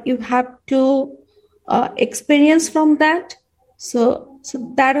 or you have to experience from that. So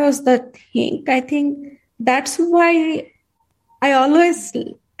that was the thing. I think that's why I always,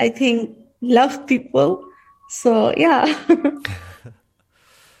 love people. So yeah.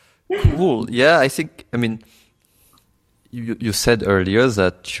 Cool. Yeah, you said earlier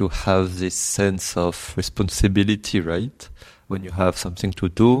that you have this sense of responsibility, right? When you have something to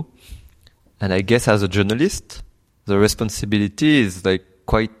do. And I guess as a journalist, the responsibility is like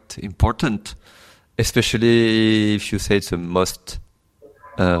quite important, especially if you say it's the most,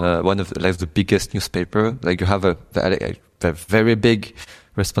 one of the biggest newspaper, like you have a very big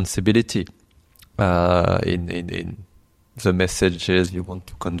responsibility, in the messages you want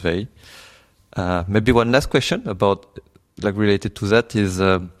to convey. Maybe one last question about, related to that is,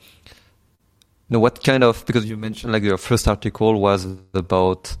 what kind of, because you mentioned your first article was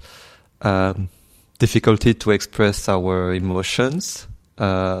about difficulty to express our emotions.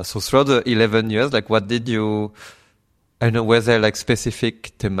 So throughout the 11 years, like what did you, I don't know, were there like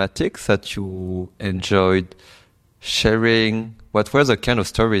specific thematics that you enjoyed sharing? What were the kind of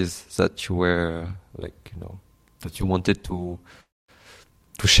stories that you were like, that you wanted to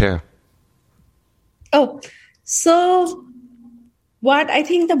share? Oh, so what I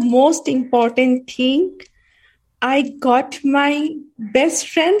think the most important thing, I got my best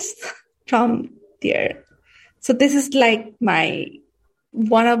friends from there. So this is like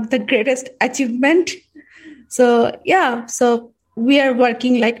one of the greatest achievement. So yeah, so we are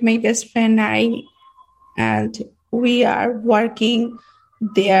working like my best friend and I, and we are working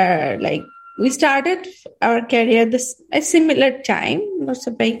there. Like we started our career a similar time, not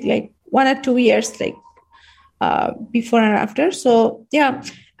so big, like 1 or 2 years, like before and after. So yeah,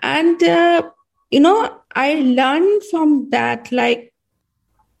 and I learned from that, like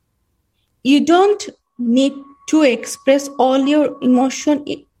you don't need to express all your emotion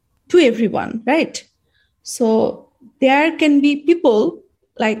to everyone, right? So there can be people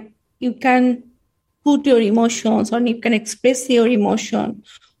like you can put your emotions, or you can express your emotion,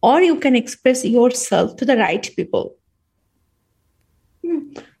 or you can express yourself to the right people.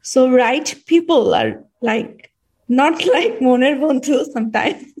 So right people are like not like Moner Bondhu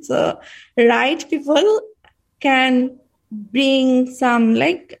sometimes. So right people can bring some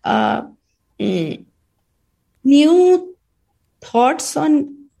like new thoughts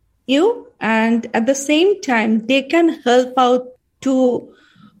on you, and at the same time they can help out to,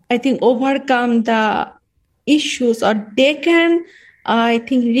 I think, overcome the issues, or they can I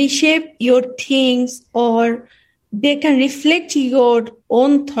think reshape your things, or they can reflect your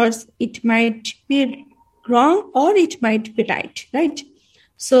own thoughts. It might be wrong or it might be right?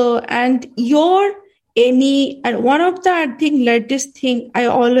 So, and one of the, I think, latest thing I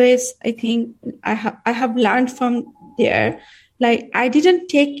think I have learned from there, like I didn't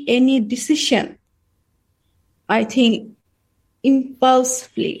take any decision, I think,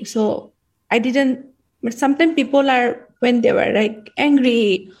 impulsively. So I didn't, but sometimes people are, when they were like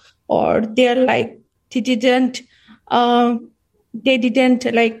angry, or they're like, they didn't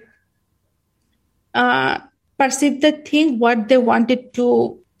like perceive the thing what they wanted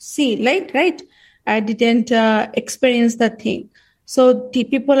to see, like, right? I didn't experience the thing. So the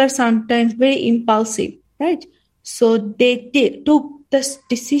people are sometimes very impulsive, right? So they took this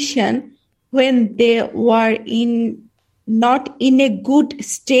decision when they were not in a good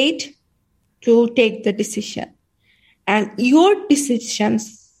state to take the decision. And your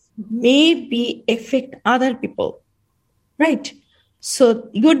decisions maybe affect other people, right? So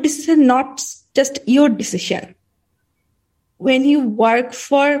your decision, not just your decision. When you work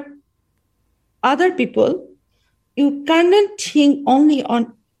for other people, you cannot think only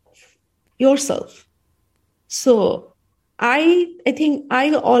on yourself. So I think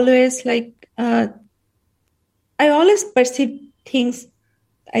I always like, I always perceive things,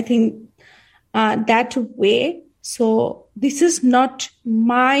 I think, that way. So this is not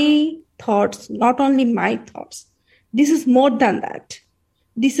my thoughts, not only my thoughts. This is more than that.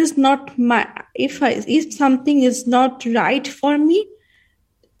 This is not if something is not right for me,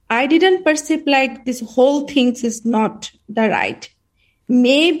 I didn't perceive like this whole thing is not the right.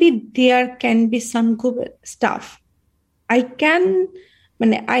 Maybe there can be some good stuff. I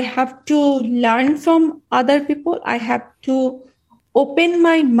have to learn from other people. I have to open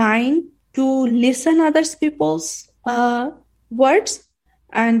my mind to listen other people's words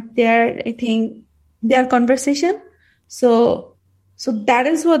and their conversation. So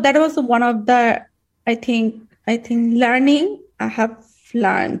that was one of the I think learning I have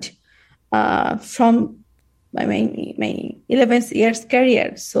learned from my 11 years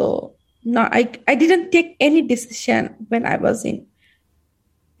career. So no, I didn't take any decision when I was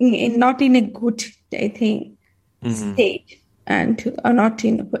not in a good, I think, state, and not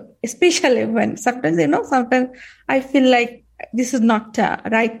in, especially when sometimes I feel like this is not the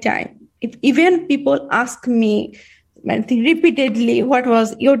right time. If even people ask me, I think, repeatedly, what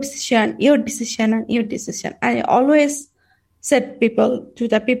was your decision, and your decision, I always said to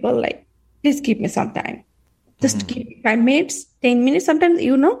the people like, please give me some time. Just give me 5 minutes, 10 minutes. Sometimes,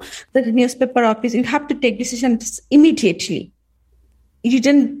 the newspaper office, you have to take decisions immediately. You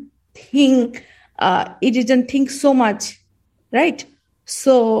didn't think so much, right?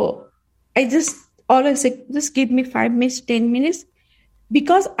 So I just always say, just give me 5 minutes, 10 minutes,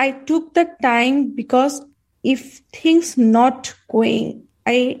 because I took the time, because if things not going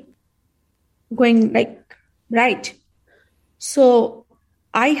like right, so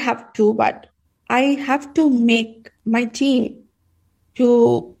I have to make my team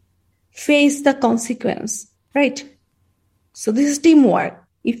to face the consequence, right? So this is teamwork.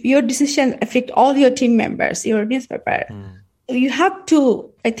 If your decision affect all your team members, your newspaper, you have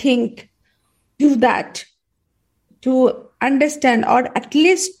to, I think, do that to understand or at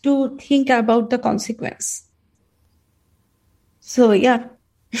least to think about the consequence. So yeah.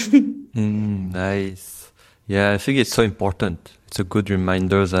 Nice. Yeah, I think it's so important. It's a good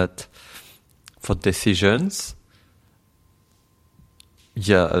reminder that for decisions,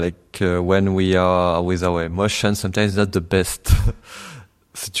 when we are with our emotions, sometimes it's not the best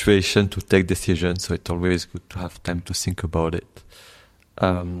situation to take decisions. So it's always good to have time to think about it.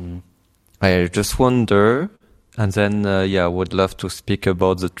 I just wonder, and then I would love to speak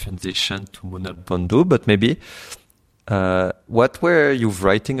about the transition to Monal Bandhu, but maybe what were you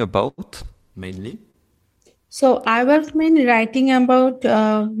writing about mainly? So I was mainly writing about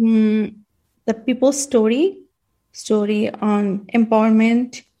the people's story on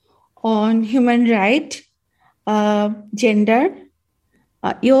empowerment, on human right, gender,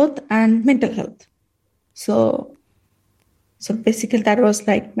 youth, and mental health. So basically that was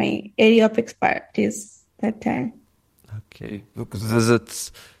like my area of expertise that time. Okay, because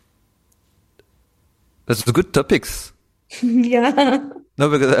that's good topics. Yeah. No,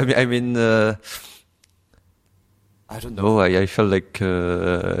 because I mean, I don't know. I feel like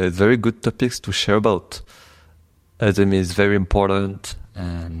it's very good topics to share about. I mean, it's very important,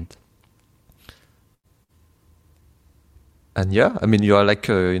 and yeah, I mean, you are like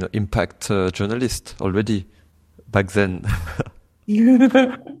a impact journalist already back then.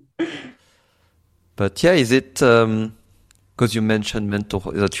 But yeah, is it because you mentioned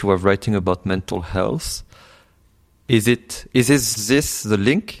that you were writing about mental health? Is this the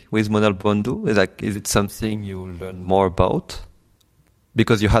link with Monal Bandhu? Is it something you learn more about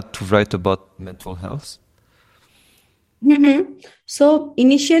because you had to write about mental health? Mm-hmm. So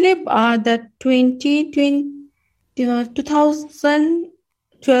initially, the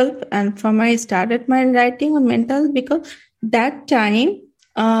 2012, and from I started my writing on mental health because that time,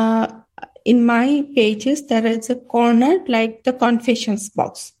 in my pages there is a corner like the confessions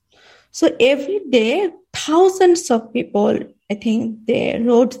box. So every day, thousands of people, I think, they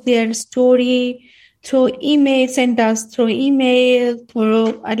wrote their story through email, sent us through email,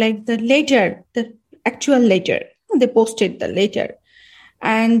 through like the ledger, the actual ledger. They posted the ledger,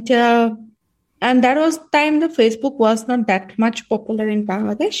 and that was time the Facebook was not that much popular in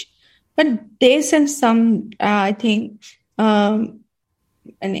Bangladesh, but they sent some, I think, they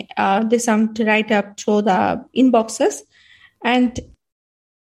some to write up through the inboxes, and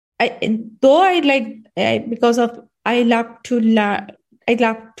I love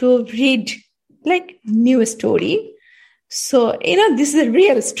to read like new story. So this is a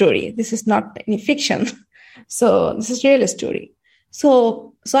real story. This is not any fiction. So this is real story.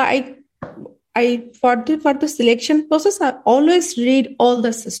 So I for the selection process, I always read all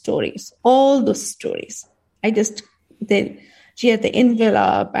those stories. I just then read the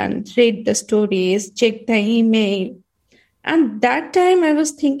envelope and read the stories, check the email. And that time I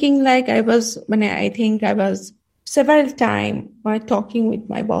was thinking like I was several times while talking with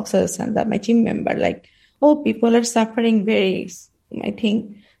my bosses and my team member, like, oh, people are suffering very, I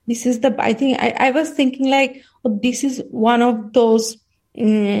think I was thinking like, oh, this is one of those,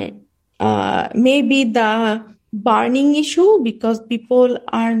 maybe the burning issue because people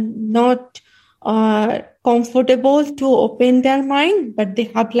are not comfortable to open their mind, but they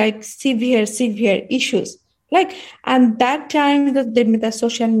have like severe issues. Like, and that time the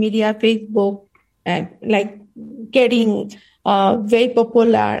social media, Facebook, like getting very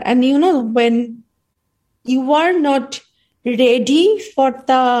popular. And when you are not ready for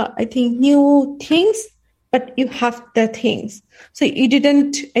the, I think, new things, but you have the things. So you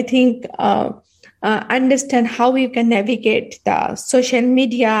didn't, I think, understand how you can navigate the social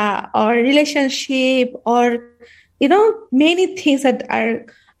media or relationship or, many things that are,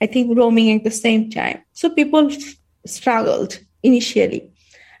 I think, roaming at the same time. So people struggled initially.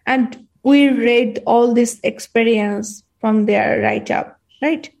 And we read all this experience from their write-up,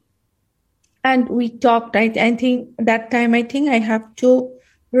 right? And we talked, I think that time, I think I have to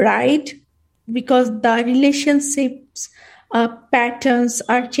write because the relationships patterns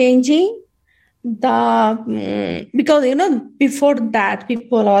are changing. Because before that,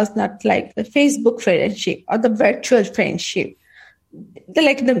 people was not like the Facebook friendship or the virtual friendship,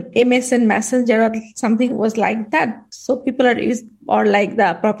 like the MSN Messenger or something was like that. So people are used, or like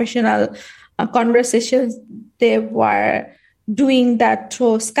the professional conversations, they were doing that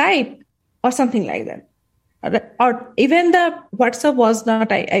through Skype or something like that. Or even the WhatsApp was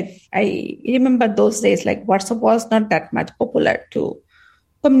not, I remember those days, like WhatsApp was not that much popular to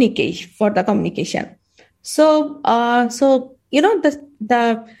communication. So,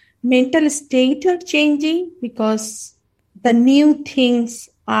 the mental state are changing because the new things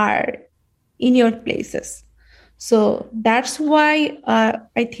are in your places. So that's why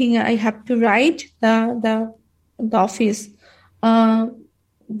I think I have to write the office.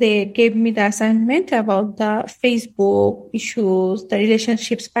 They gave me the assignment about the Facebook issues, the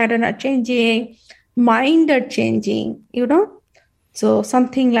relationships pattern are changing, mind are changing, So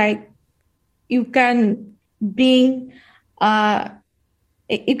something like you can bring,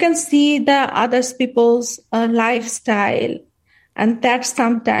 you can see the other people's lifestyle, and that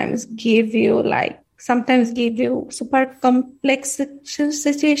sometimes give you super complex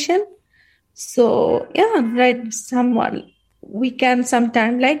situation. So right, someone we can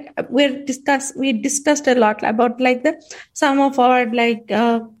sometimes we discussed a lot about some of our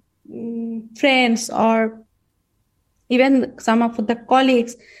friends or even some of the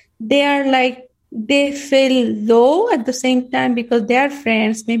colleagues, they are they feel low at the same time because their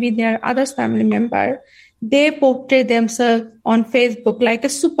friends, maybe their other family member, they portray themselves on Facebook like a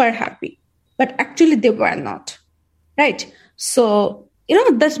super happy, but actually they were not, right? So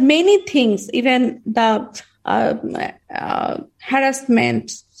there's many things, even the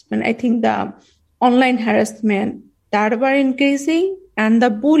harassment, and I think the online harassment that were increasing, and the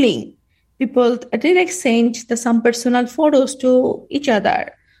bullying. People direct send some personal photos to each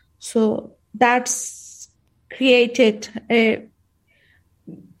other. So that's created a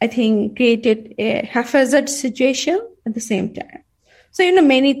haphazard situation at the same time. So,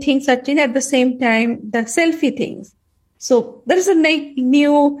 many things are changing at the same time, the selfie things. So there is a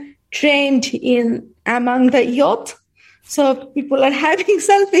new trend among the youth. So people are having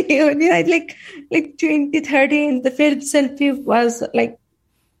selfie, like 2013, the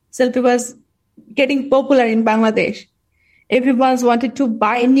selfie was getting popular in Bangladesh. Everyone's wanted to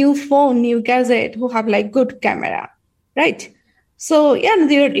buy a new phone, new gadget who have good camera, right? So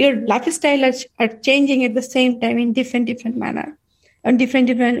your lifestyle are changing at the same time in different manner, in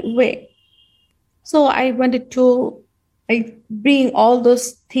different way. So I wanted to bring all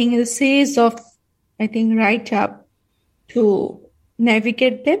those things in a series of, I think, write up to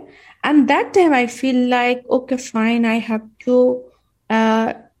navigate them. And that time I feel like, okay, fine, I have to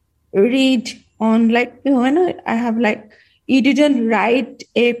read on I have you didn't write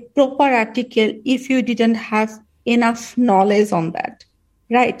a proper article if you didn't have enough knowledge on that,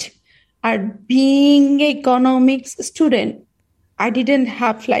 right? And being an economics student, I didn't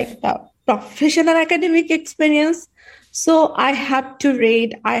have the professional academic experience. So I had to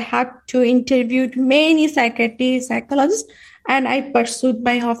read, I had to interview many psychiatrists, psychologists, and I pursued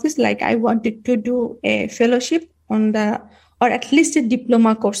my office. I wanted to do a fellowship or at least a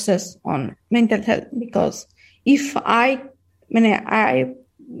diploma courses on mental health, because if I'm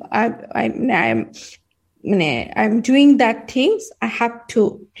doing that things, I have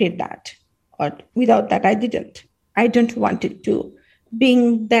to read that. Or without that, I don't want it to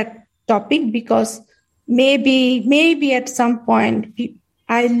bring that topic, because maybe at some point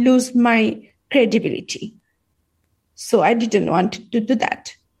I lose my credibility. So I didn't want to do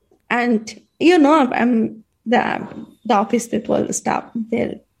that. And I'm the office people, staff,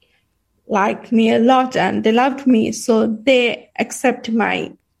 they like me a lot and they loved me, so they accept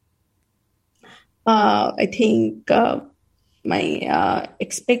my my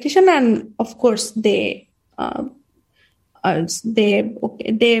expectation, and of course they I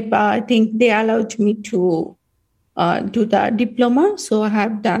think they allowed me to do the diploma. So I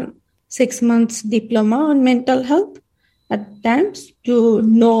have done 6 months diploma on mental health at times to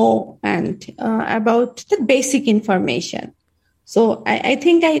know and about the basic information. So I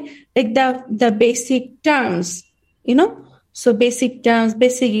think I like the basic terms, so basic terms,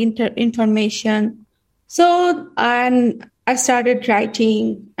 basic information. So, and I started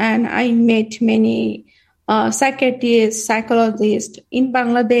writing, and I met many psychiatrists, psychologists in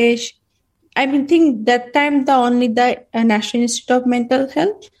Bangladesh. I think that time the National Institute of Mental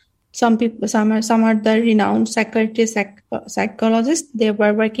Health. Some are the renowned psychiatrists, psychologists. They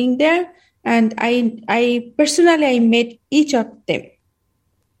were working there, and I personally met each of them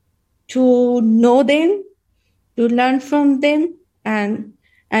to know them, to learn from them, and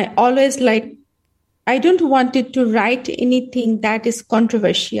I always I don't want it to write anything that is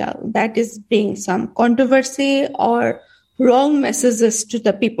controversial, that is bring some controversy or wrong messages to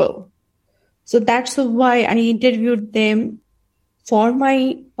the people. So that's why I interviewed them for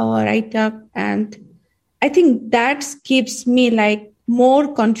my write-up, and I think that keeps me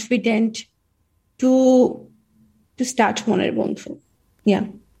more confident to start Moner Bondhu. Yeah.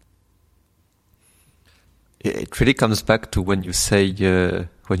 it really comes back to when you say,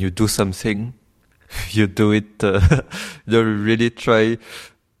 when you do something, you do it, you really try,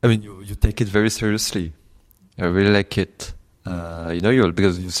 I mean, you take it very seriously. I really like it.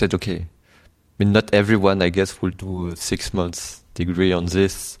 Because you said, okay, I mean, not everyone, I guess, will do a 6 months degree on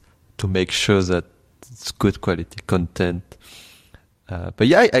this to make sure that it's good quality content. But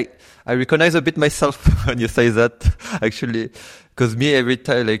yeah, I recognize a bit myself when you say that, actually, because me, every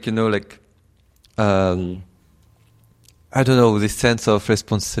time, I don't know, this sense of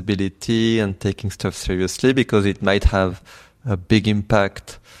responsibility and taking stuff seriously, because it might have a big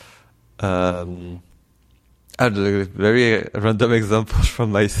impact. I don't know, very random examples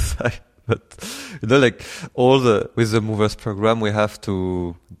from my side, but with the Movers program, we have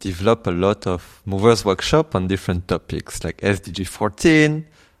to develop a lot of Movers workshop on different topics like SDG 14,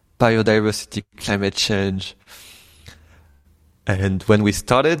 biodiversity, climate change. And when we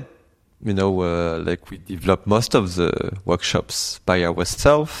started, we developed most of the workshops by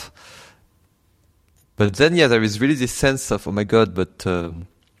ourselves. But then, there is really this sense of, oh my God, but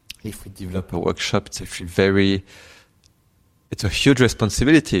if we develop a workshop, it's actually it's a huge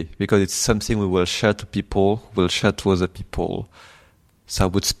responsibility, because it's something we will share to people, will share to other people. So I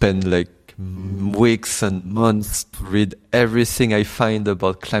would spend weeks and months to read everything I find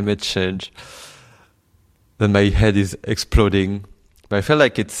about climate change. Then my head is exploding. But I feel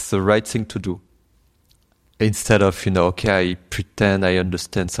like it's the right thing to do. Instead of, I pretend I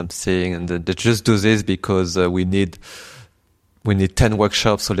understand something and then just do this because we need 10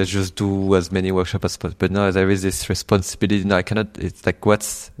 workshops, so let's just do as many workshops as possible. But no, there is this responsibility. No, I cannot, it's like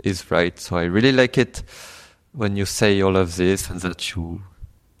what is right. So I really like it when you say all of this and that you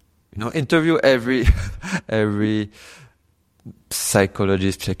interview every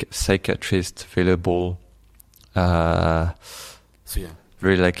psychologist, psychiatrist available. So yeah,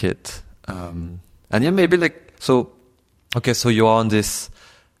 really like it. And yeah, maybe so you're on this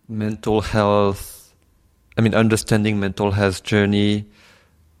mental health, understanding mental health journey.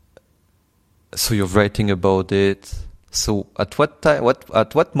 So you're writing about it. So at what time,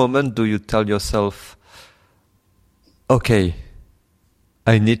 at what moment do you tell yourself, okay,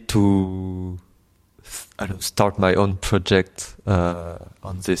 I need to, start my own project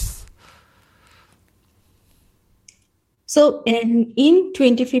on this? So in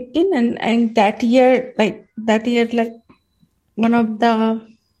 2015 and that year, one of the,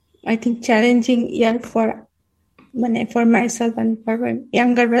 I think, challenging year for myself and for my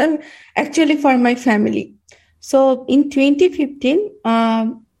younger brother, actually for my family. So in 2015,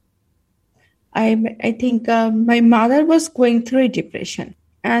 I think my mother was going through a depression,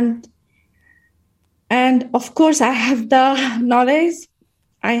 and of course I have the knowledge,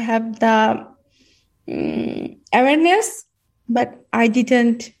 I have the awareness, but I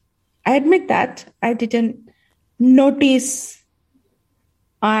admit that I didn't notice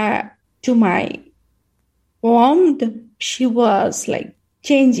to my mom that she was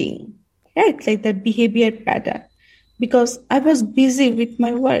changing, right? Like the behavior pattern, because I was busy with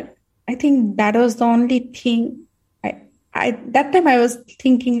my work. I think that was the only thing. That time I was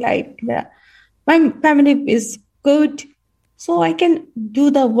thinking my family is good, so I can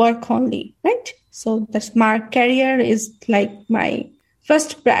do the work only, right? So the smart career is my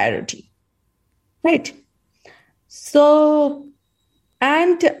first priority, right? So,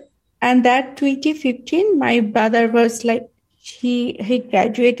 and that 2015, my brother was he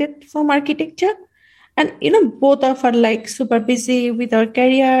graduated from architecture, and both of are super busy with our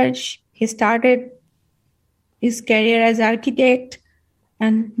careers. He started his career as architect,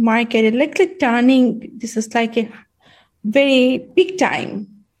 and my career turning. This is a very big time.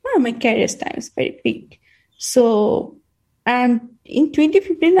 My career's time is very big. So, and in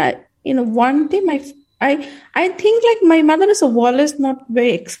 2015, one day I think my mother is always not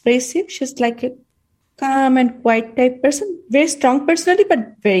very expressive. She's a calm and quiet type person, very strong personality,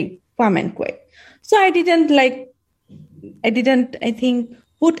 but very calm and quiet. So I didn't I think,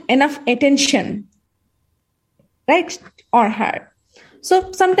 put enough attention, right, on her.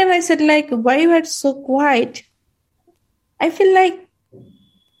 So sometimes I said why you are so quiet? I feel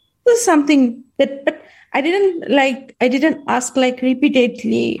this is something that, but I didn't ask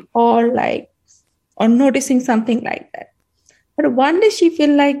repeatedly or noticing something like that. But one day she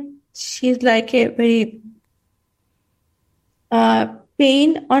feel she's a very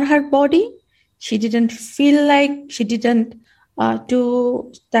pain on her body. She didn't feel she didn't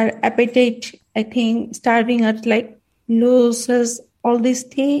do the appetite. I think starving at loses all this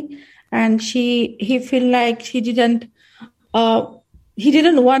thing, and he feel she didn't. He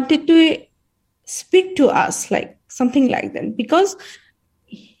didn't want it to speak to us something like that, because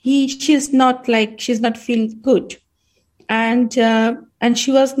she's not feel good. And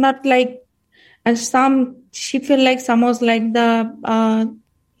she was not like, and she felt like some was like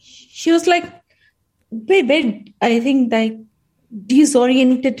she was like very, very, I think, like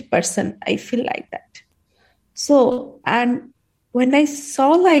disoriented person. I feel like that. So, and when I saw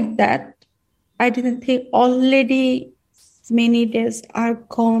like that, I didn't think already many days are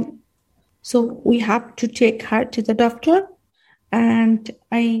gone. So we have to take her to the doctor. And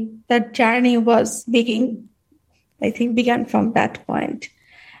that journey began from that point.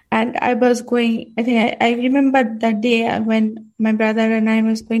 And I was going, I remember that day when my brother and I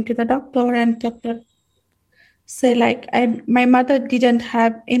was going to the doctor, and doctor said like, my mother didn't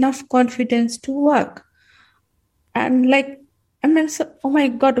have enough confidence to work. And like, and I said, oh my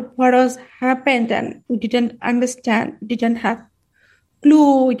God, what has happened? And we didn't understand, didn't have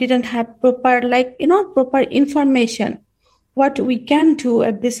clue, we didn't have proper information, what we can do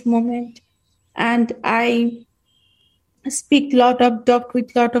at this moment. And I speak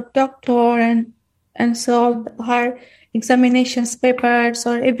with lot of doctor and saw her examinations papers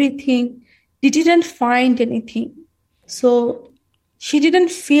or everything. They didn't find anything. So she didn't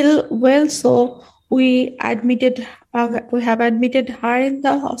feel well. So we have admitted her in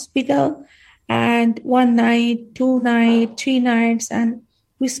the hospital, and 1 night, 2 nights, 3 nights, and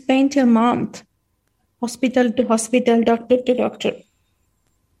we spent a month hospital to hospital, doctor to doctor.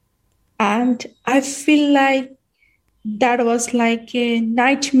 And I feel like that was like a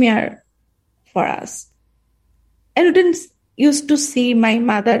nightmare for us. I didn't used to see my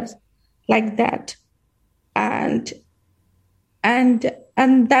mother like that. And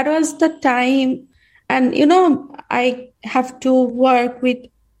that was the time. And, I have to work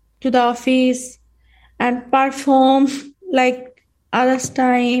to the office and perform like others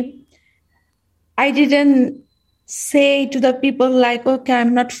time. I didn't say to the people like, okay,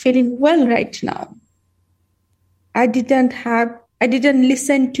 I'm not feeling well right now. I didn't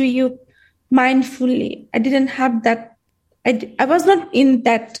listen to you mindfully. I didn't have that. I was not in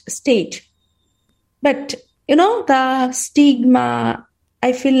that state. But, the stigma,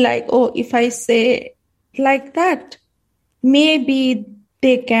 I feel like, if I say like that, maybe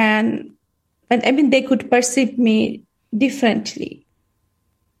they could perceive me differently.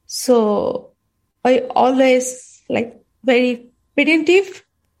 So I always like very attentive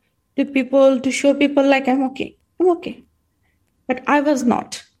to show people like I'm okay. But I was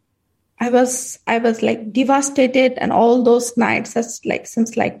not. I was like devastated, and all those nights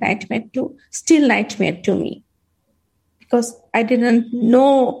seems like nightmare to me, because I didn't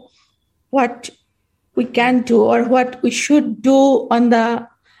know what we can do or what we should do on the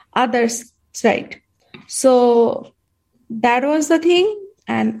other side. So that was the thing.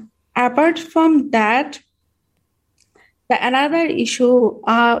 And apart from that, another issue,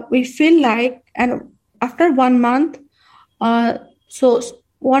 we feel like, and after 1 month, so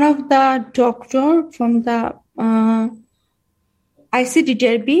one of the doctor from the ICD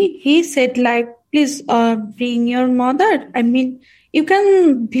Derby, he said like, please bring your mother. I mean, you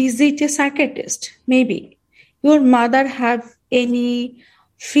can visit a psychiatrist. Maybe your mother have any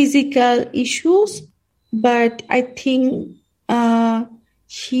physical issues, but I think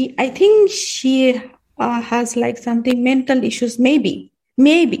she has like something mental issues. Maybe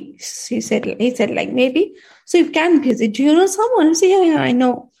he said like maybe. So you can visit. Do you know someone? Say, yeah, I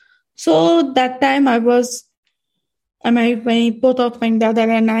know. So that time both of my brother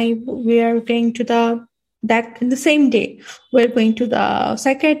and I, we are going to the same day, we're going to the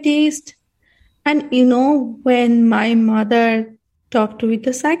psychiatrist. And when my mother talked with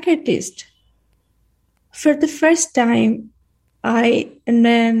the psychiatrist, for the first time, I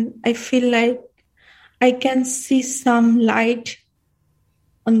feel like I can see some light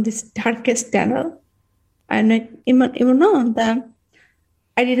on this darkest tunnel. And I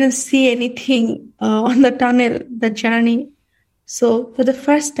didn't see anything on the tunnel, the journey. So for the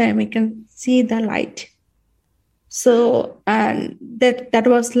first time, I can see the light. So, and that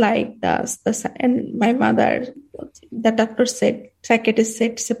was like and my mother, the doctor said, psychiatrist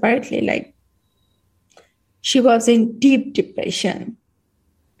said separately, like she was in deep depression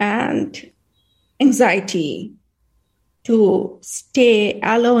and anxiety to stay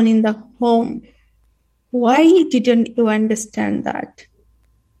alone in the home. Why didn't you understand that?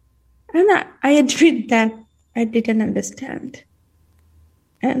 And I admit that I didn't understand.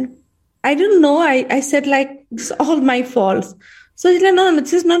 And I don't know. I said like, it's all my fault. So he's like, no,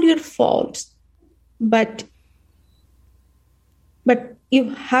 this is not your fault. But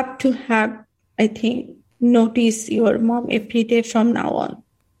you have to have, I think, notice your mom every day from now on.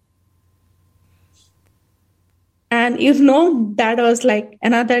 And that was like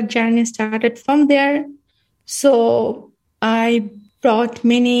another journey started from there. So I brought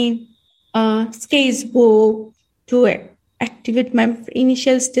many sketchbook to activate my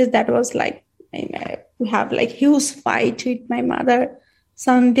initial stage. That was like, we have like huge fight with my mother.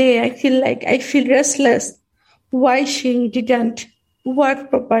 Someday I feel restless. Why she didn't work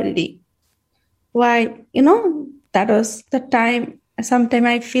properly? Why, that was the time. Sometimes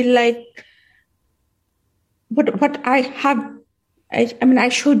I feel like what I have, I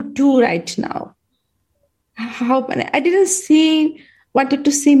should do right now. How I didn't wanted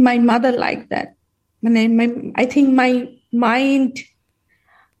to see my mother like that. I think my mind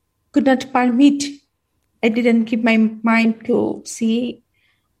could not permit. I didn't give my mind to see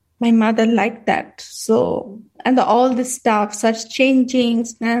my mother like that. So, and all this stuff, such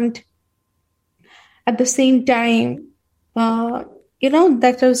changings, and at the same time, that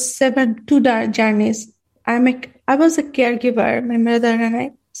was two journeys. I was a caregiver, my mother and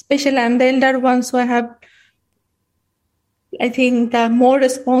I. Especially, I'm the elder one, so I have, I think, more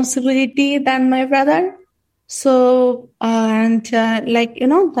responsibility than my brother. So,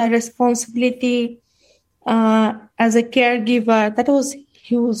 the responsibility as a caregiver, that was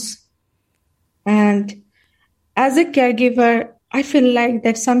huge. And as a caregiver, I feel like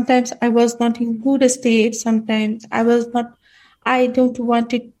that sometimes I was not in good state. Sometimes I don't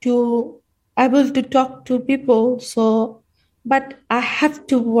wanted to able to talk to people. So, but I have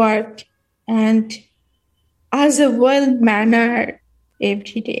to work and as a well-mannered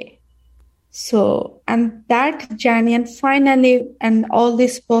every day. So, and that journey, and finally, and all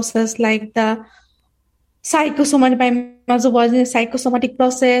this process, like the psychosomatic, my mother was in a psychosomatic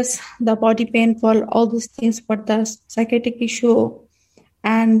process, the body pain for all these things for the psychiatric issue,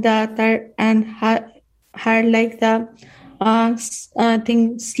 and her like the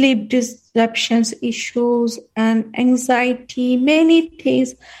sleep disruptions issues and anxiety, many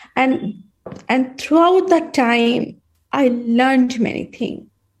things, and throughout that time, I learned many things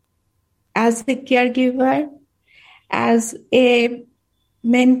as a caregiver, as a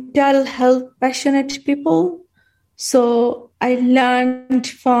mental health passionate people. So I learned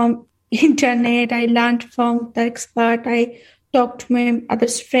from internet, I learned from the expert, I talked to my other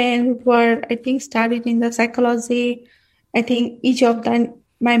friends who were, I think, studied in the psychology. I think each of them,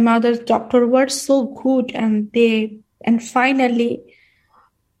 my mother's doctor were so good, and finally,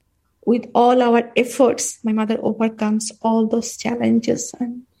 with all our efforts, my mother overcomes all those challenges,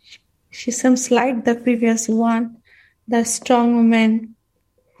 and she seems like the previous one, the strong woman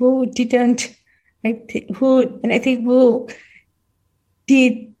who didn't, who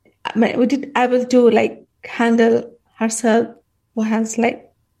did able to like handle herself, who has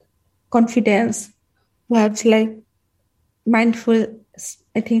like confidence, who has like mindful,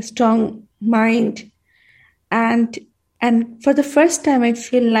 I think, strong mind, and for the first time, I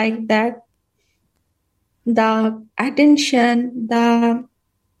feel like that the attention,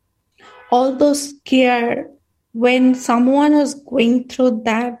 all those care, when someone was going through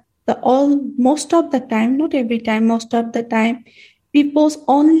that, most of the time, not every time, most of the time, people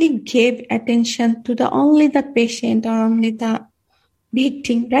only gave attention to only the patient or only the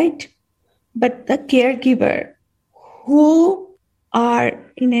victim, right? But the caregiver who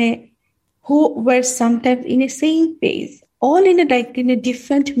were sometimes in the same pace, all in a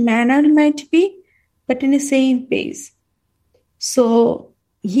different manner might be, but in the same pace. So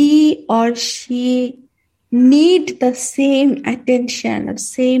he or she need the same attention, the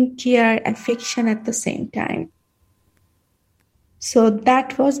same care, affection at the same time. So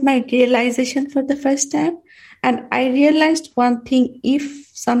that was my realization for the first time. And I realized one thing, if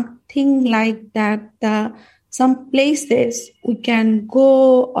something like that, some places we can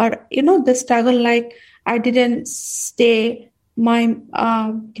go, or, the struggle, like I didn't stay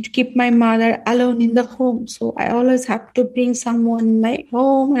to keep my mother alone in the home. So I always have to bring someone in my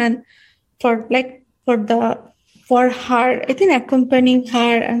home, and for her, I think accompanying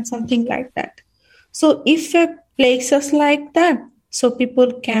her and something like that. So if a places like that, so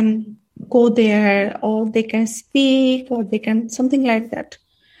people can go there, or they can speak, or they can something like that.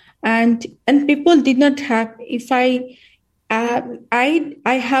 And people did not have, if I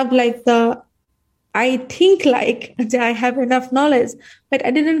have like I think like I have enough knowledge, but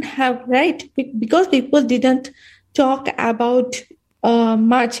I didn't have, right? Because people didn't talk about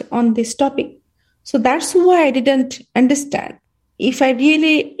much on this topic. So that's why I didn't understand. If I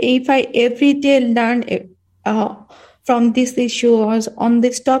every day learn from this issue or on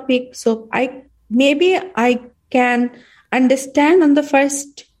this topic, so I can understand on the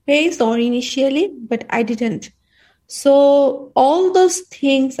first phase or initially, but I didn't. So all those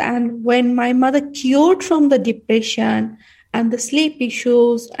things, and when my mother cured from the depression and the sleep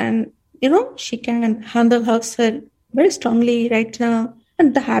issues, and she can handle herself very strongly right now,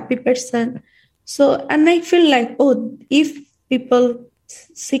 and the happy person. So, and I feel like, oh, if people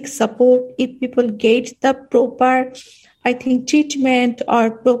seek support, if people get the proper, I think, treatment or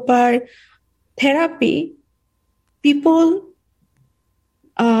proper therapy, people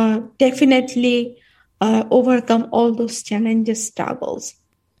definitely overcome all those challenges, struggles.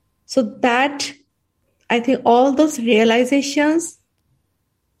 So that, I think, all those realizations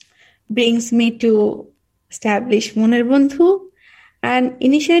brings me to establish Moner Bandhu. And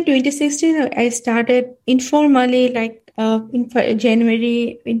initially 2016, I started informally, like in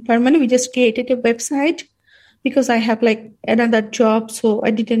January, informally, we just created a website because I have like another job. So I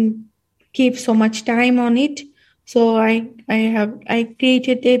didn't keep so much time on it. So I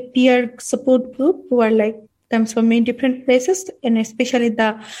created a peer support group who are like comes from many different places, and especially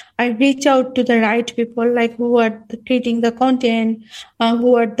I reach out to the right people, like who are creating the content,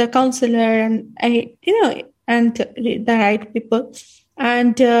 who are the counselor, and the right people.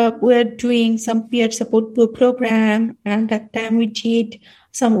 And we're doing some peer support group program, and that time we did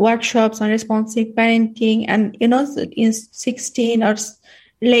some workshops on responsive parenting, and in 16 or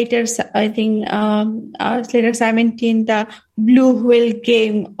later, I think later 17, the Blue Whale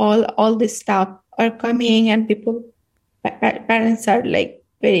game, all this stuff are coming, and parents are like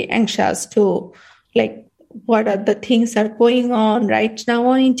very anxious to like what are the things are going on right now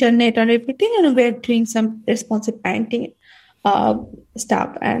on internet and everything, and we're doing some responsive parenting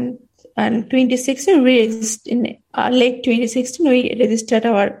stuff. And 2016, in late 2016, we registered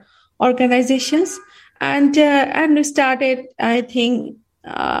our organizations, and we started, I think,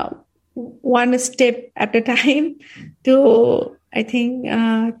 one step at a time to, I think,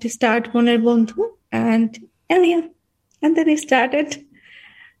 to start Moner Bandhu, and then I started.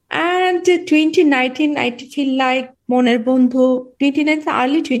 And 2019, I feel like Moner Bandhu,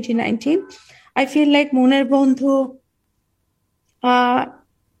 early 2019, I feel like Moner Bandhu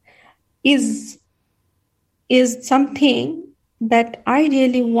is something that I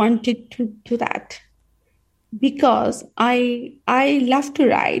really wanted to do that, because I love to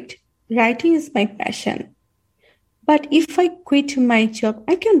write. Writing is my passion. But if I quit my job,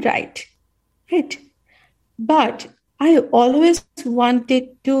 I can write, right? But I always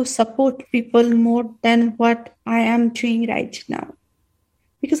wanted to support people more than what I am doing right now,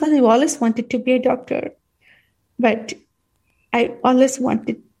 because I always wanted to be a doctor, but I always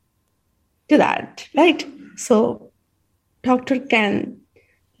wanted to do that, right? So doctor can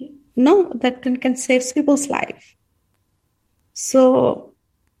save people's life. So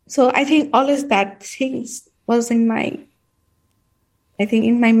I think always that things was in my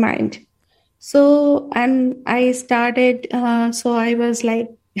mind. So, and I started, so I was like,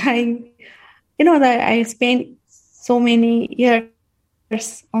 that I spent so many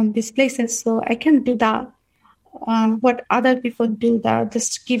years on these places, so I can do that. What other people do, that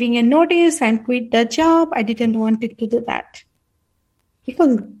just giving a notice and quit the job. I didn't want to do that,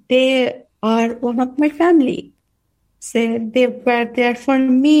 because they are one of my family. So they were there for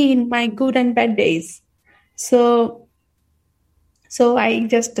me in my good and bad days. So I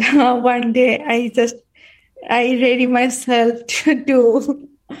just one day I ready myself to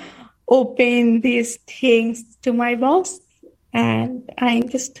open these things to my boss, and I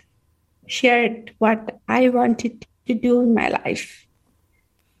just shared what I wanted to do in my life.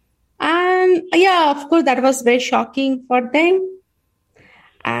 And of course, that was very shocking for them.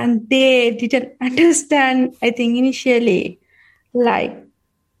 And they didn't understand, I think, initially, like,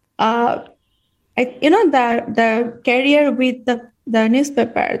 the career with the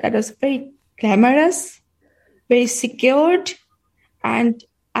newspaper, that was very glamorous, very secured, and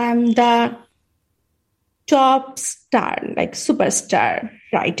I'm the top star, like superstar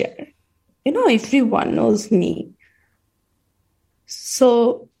writer. Everyone knows me.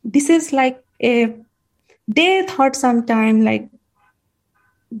 So this is like they thought sometime, like,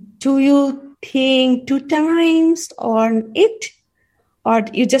 do you think 2 times on it, or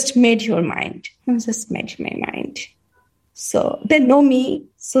you just made your mind? I just made my mind. So they know me.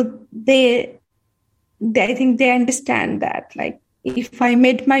 So I think they understand that, like, if I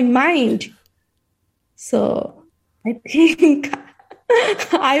made my mind, so I think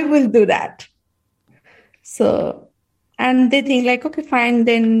I will do that. So, and they think like, okay, fine,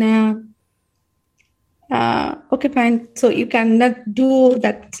 then, okay, fine. So you cannot do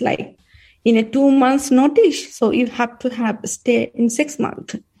that, like, in a 2 months notice. So you have to stay in 6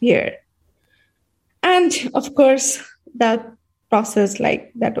 months here. And of course, that process,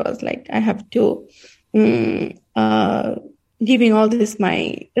 like, that was like, I have to giving all this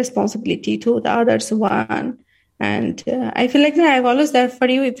my responsibility to the others one. And I feel like I'm always there for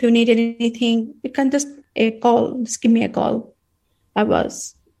you. If you need anything, you can just give me a call.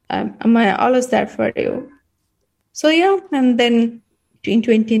 I'm always there for you. So yeah, and then in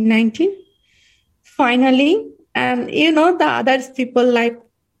 2019, finally, and the others people like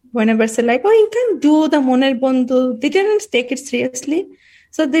whenever say like, oh, you can do the Moner Bondhu, they didn't take it seriously.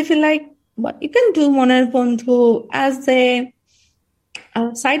 So they feel like, you can do Moner Bondhu as a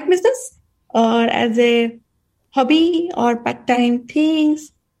side business or as a hobby or part-time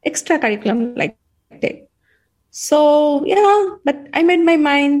things, extra curriculum like that. So yeah, but I made my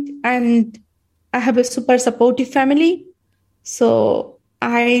mind, and I have a super supportive family. So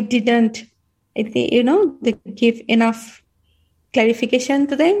I think, they give enough clarification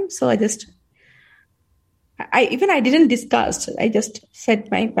to them. So I didn't discuss. I just said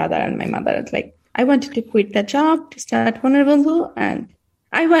my brother and my mother, like, I wanted to quit the job to start Moner Bondhu, and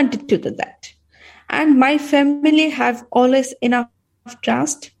I wanted to do that. And my family have always enough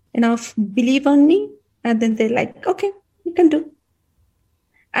trust, enough belief on me. And then they're like, okay, you can do.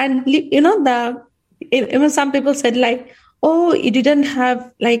 And, even some people said like, oh, you didn't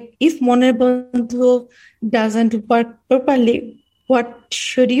have, like, if Moner Bondhu doesn't work properly, what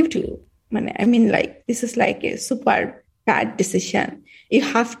should you do? I mean, like, this is like a super bad decision you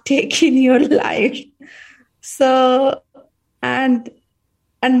have taken in your life. So, and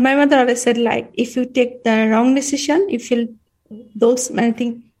my mother always said, like, if you take the wrong decision, you feel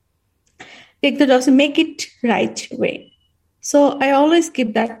take the decision, make it right way. So I always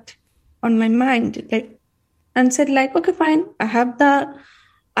keep that on my mind, like, and said like, okay, fine. I have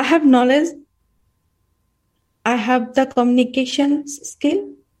knowledge. I have the communication skill.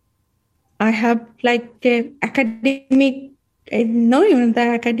 I have like the academic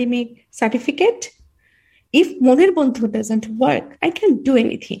certificate. If Moner Bondhu doesn't work, I can do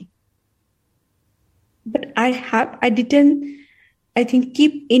anything. But I didn't, I think,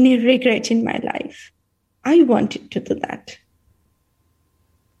 keep any regret in my life. I wanted to do that.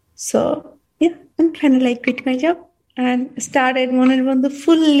 So yeah, I'm kind of like quit my job and started Moner Bondhu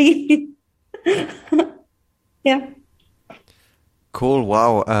fully. Yeah. Cool.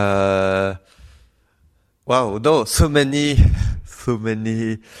 Wow. Wow. No, so many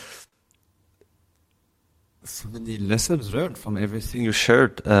lessons learned from everything you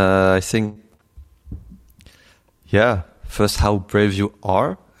shared. I think, yeah, first how brave you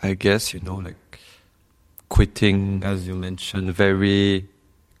are, I guess, like quitting, as you mentioned, very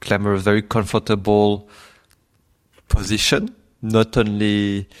glamorous, very comfortable position, not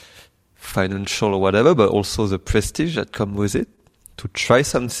only financial or whatever, but also the prestige that comes with it, to try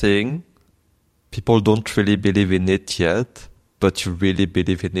something. People don't really believe in it yet, but you really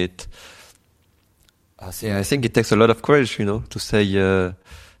believe in it. I think it takes a lot of courage, to say, to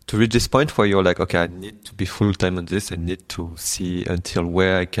reach this point where you're like, okay, I need to be full-time on this. I need to see until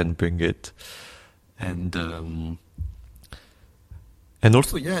where I can bring it. And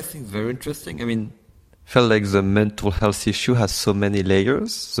also, yeah, I think it's very interesting. I mean, I felt like the mental health issue has so many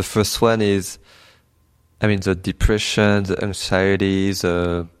layers. The first one is, the depression, the anxiety,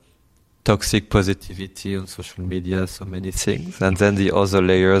 the toxic positivity on social media, so many things. And then the other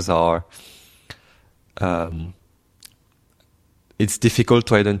layers are, it's difficult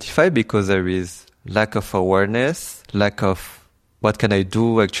to identify because there is lack of awareness, lack of what can I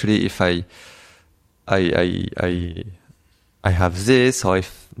do actually if I have this, or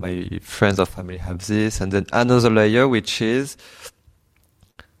if my friends or family have this. And then another layer, which is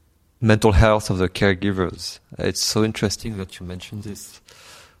mental health of the caregivers. It's so interesting that you mentioned this.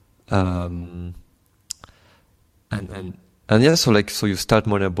 And yeah, so you start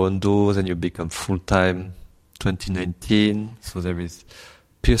Moner Bondhu, then you become full-time 2019. So there is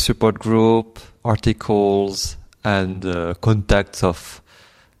peer support group, articles, and contacts of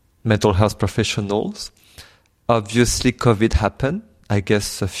mental health professionals. Obviously, COVID happened, I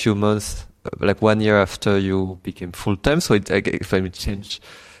guess, a few months, like 1 year after you became full-time. So it changed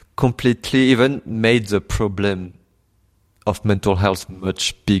completely, even made the problem of mental health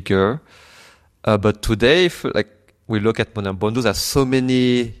much bigger. But today, if we look at Moner Bondhu, there's so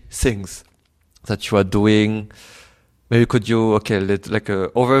many things that you are doing. Maybe could you, like an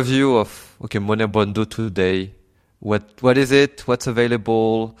overview of, Moner Bondhu today. What is it? What's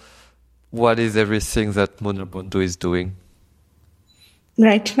available? What is everything that Moner Bondhu is doing?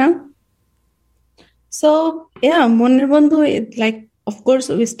 Right now? So, yeah, Moner Bondhu is like, of course,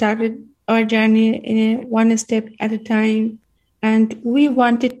 we started our journey in one step at a time. And we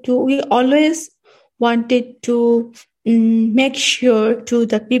always wanted to make sure to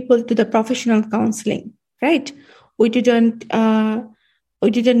the people, to the professional counseling, right? We didn't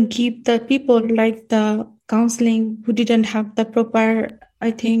give the people like the counseling who didn't have the proper,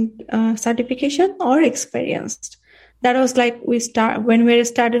 I think, certification or experienced. That was like when we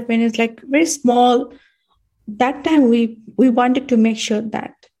started, when it's like very small. That time we wanted to make sure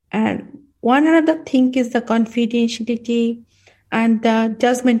that. And one another thing is the confidentiality and the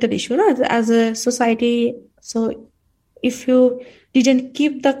judgmental issue, no? As a society. So if you didn't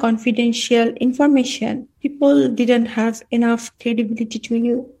keep the confidential information, people didn't have enough credibility to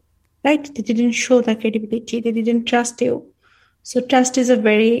you, right? They didn't show the credibility. They didn't trust you. So trust is a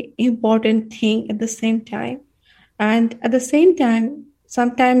very important thing at the same time. And at the same time,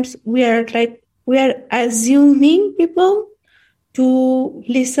 sometimes we are assuming people to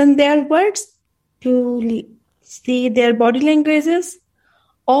listen their words, to see their body languages,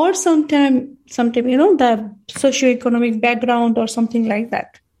 or sometime the socioeconomic background or something like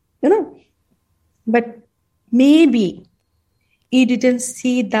that, But maybe he didn't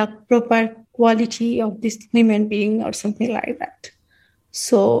see the proper quality of this human being or something like that.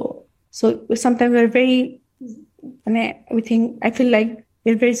 So sometimes we're very, I feel like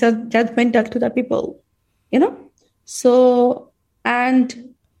we're very judgmental to the people, So,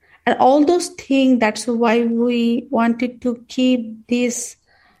 and all those things, that's why we wanted to keep these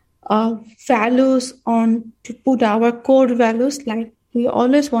values on, to put our core values. Like we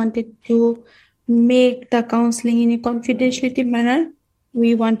always wanted to make the counseling in a confidentiality manner.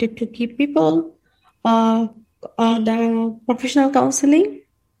 We wanted to keep people the professional counseling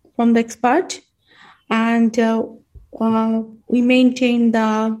from the expert, and we maintain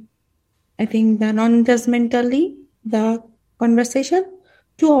the non-judgmentally the conversation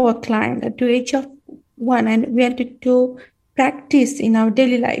to our client, to each of one, and we wanted to practice in our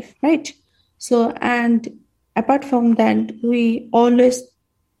daily life, right? So, and apart from that, we always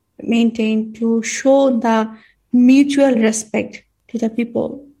maintain to show the mutual respect to the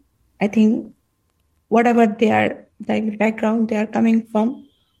people. I think whatever their background they are coming from,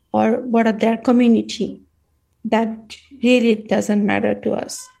 or what are their community, that really doesn't matter to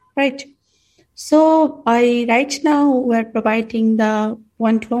us, right? So right now we're providing the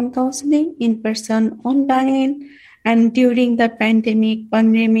one-to-one counseling, in person, online, and during the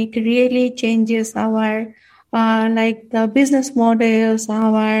pandemic really changes our the business models,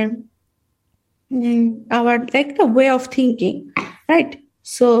 our the way of thinking, right?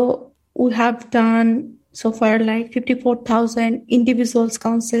 So we have done so far 54,000 individuals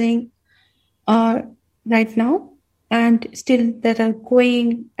counseling right now, and still that are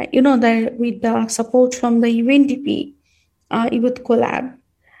going, that with the support from the UNDP Youth Collab.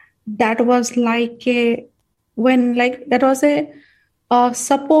 That was that was a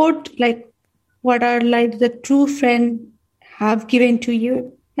support, what are the true friend have given to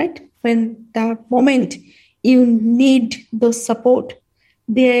you, right? When the moment you need those support,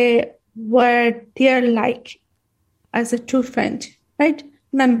 they were there as a true friend, right?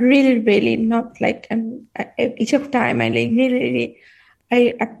 And I'm really not each of time I really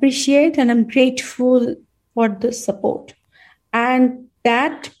I appreciate and I'm grateful for the support, and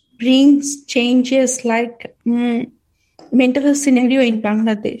that brings changes mental health scenario in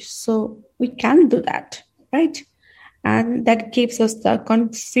Bangladesh. So we can do that, right? And that gives us the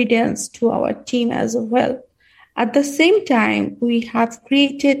confidence to our team as well. At the same time, we have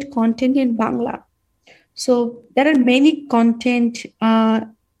created content in Bangla. So there are many content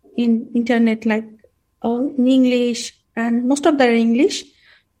in internet, in English, and most of them are English,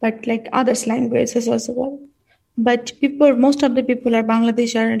 but other languages as well. But most of the people are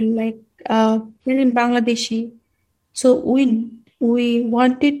Bangladesh, are in Bangladeshi. So we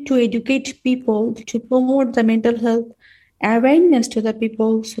wanted to educate people, to promote the mental health awareness to the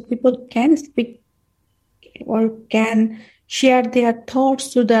people, so people can speak or can share their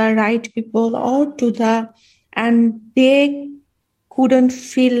thoughts to the right people, or and they couldn't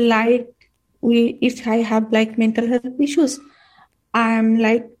feel if I have mental health issues, I'm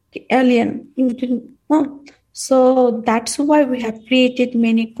alien. You didn't know. So that's why we have created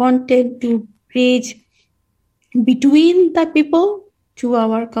many content to bridge between the people to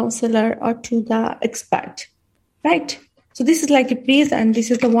our counselor or to the expert, right? So this is a bridge, and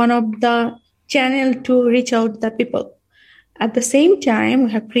this is one of the channel to reach out the people. At the same time,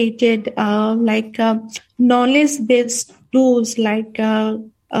 we have created knowledge-based tools the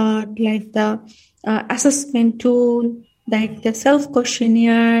assessment tool, the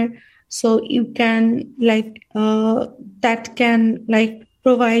self-questionnaire. So you can that can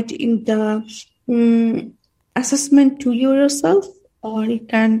provide you the assessment to yourself, or you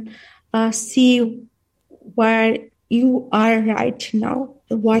can see where you are right now.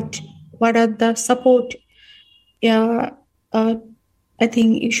 What are the support? I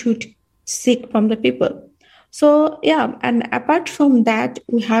think you should seek from the people. So yeah, and apart from that,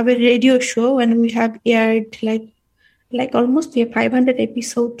 we have a radio show and we have aired like almost 500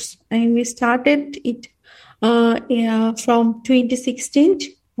 episodes, and we started it from 2016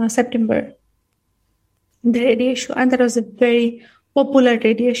 September, the radio show, and that was a very popular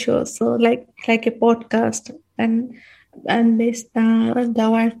radio show. So like a podcast, and this there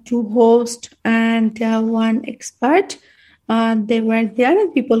were two hosts and one expert. They were there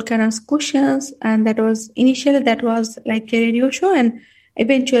and people can ask questions, and that was like a radio show, and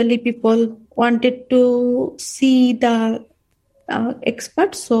eventually people wanted to see the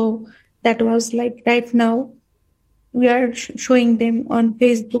expert. So that was like right now we are showing them on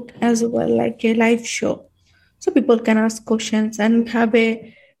Facebook as well, like a live show. So people can ask questions, and have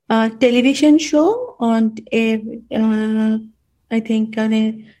a television show on I think on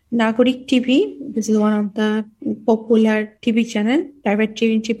a Nagorik TV. This is one of the popular TV channel, private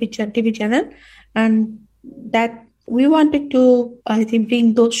TV channel, and that we wanted to, I think,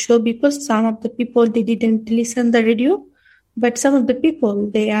 bring those show because some of the people, they didn't listen the radio, but some of the people,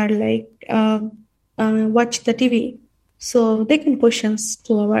 they are like watch the TV, so they can questions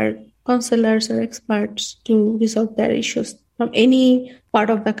to our counselors or experts to resolve their issues from any part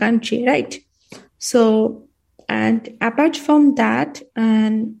of the country, right? So, and apart from that,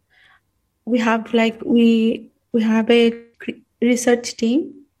 and we have a research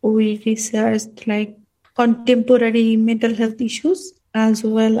team. We researched like contemporary mental health issues as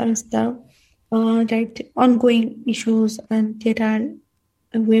well as the ongoing issues, and data.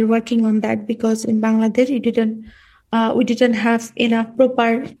 We're working on that because in Bangladesh we didn't have enough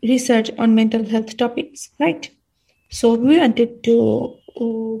proper research on mental health topics, right? So we wanted to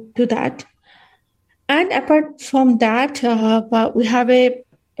do that. And apart from that, we have a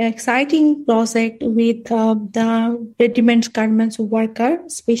exciting project with the ready-made garments worker,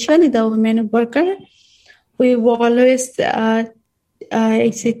 especially the women worker. We've always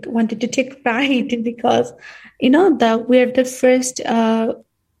wanted to take pride because, we're the first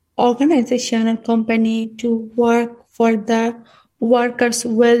organization and company to work for the workers'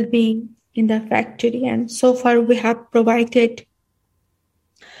 well-being in the factory. And so far we have provided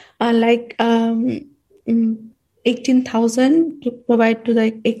 18,000 to provide to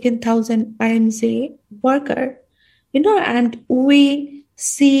the 18,000 IMZ worker, and we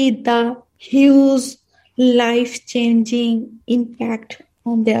see the huge life-changing impact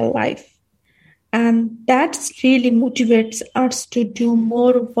on their life. And that really motivates us to do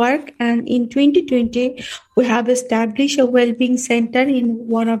more work. And in 2020, we have established a well-being center in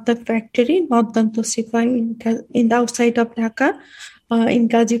one of the factory, North Dantosifa, in the outside of Dhaka, in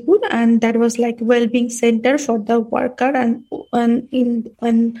Gazipur, and that was like well-being center for the worker. And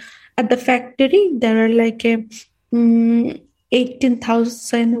at the factory, there are like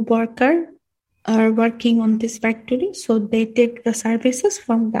 18,000 workers are working on this factory, so they take the services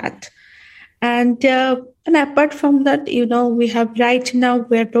from that. And apart from that, we have right now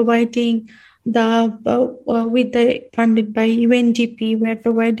we're providing funded by UNDP, we're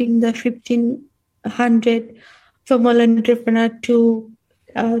providing the 1,500 female entrepreneurs to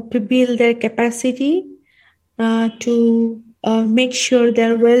build their capacity, to make sure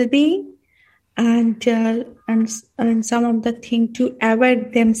their well-being, and some of the thing to aware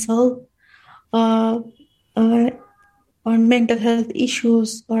themselves on mental health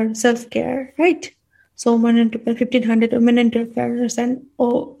issues or self-care, right? So 1,500 women entrepreneurs and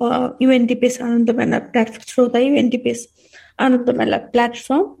UNDP's Anandamala platform, through the UNDP's Anandamala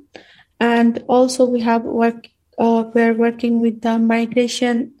platform. And also we have we're working with the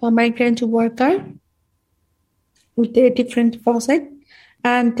migrant worker with a different project.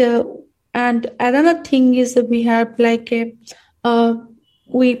 And another thing is that we have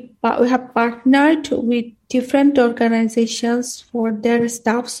we have partnered with different organizations for their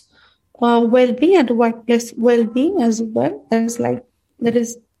staff's well-being and workplace well-being as well.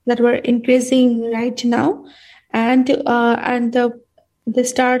 That we're increasing right now, and the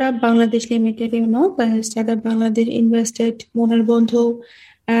startup Bangladesh Limited, the startup Bangladesh invested Monar Bondhu,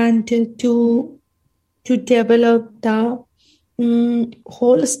 and to develop the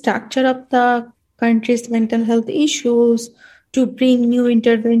whole structure of the country's mental health issues, to bring new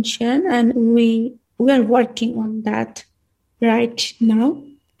intervention, and we are working on that right now.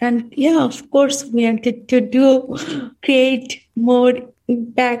 And yeah, of course, we wanted to create more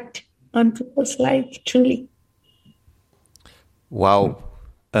impact on people's life, truly. Wow.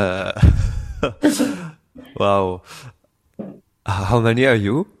 Wow. How many are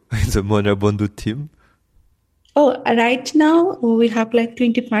you in the Monar Bondhu team? Oh, right now we have like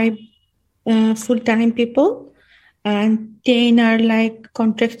 25 full-time people, and 10 are like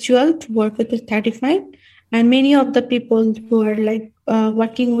contractual to work with the 35. And many of the people who are like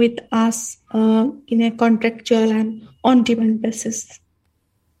working with us in a contractual and on-demand basis.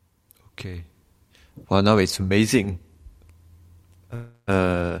 Okay. Well, no, it's amazing.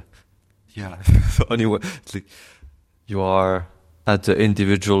 Yeah. Anyway, it's like you are at the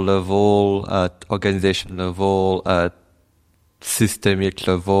individual level, at organization level, at systemic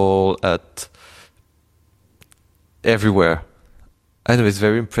level, at everywhere. I know it's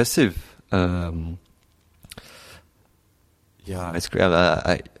very impressive. Yeah, it's great.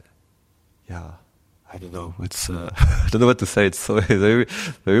 Yeah, I don't know. It's I don't know what to say. It's so very,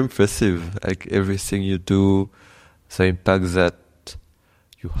 very impressive. Like everything you do, the impact that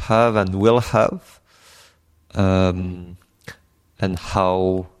you have and will have, and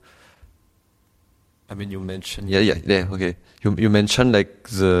how. I mean, you mentioned, yeah. Okay, you mentioned like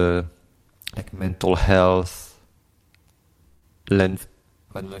the mental health, I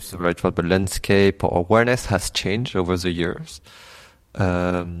don't know if it's the right word, but landscape or awareness has changed over the years.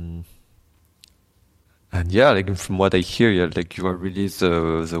 And yeah, like from what I hear, yeah, like you are really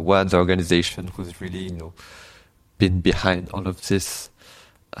the organization who's really, been behind all of this.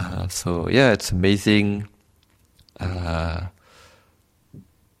 So yeah, it's amazing.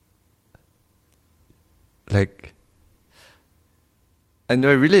 Like, and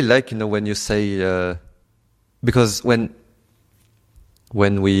I really like, when you say, because when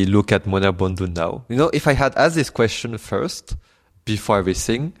we look at Mona Bondu now, if I had asked this question first, before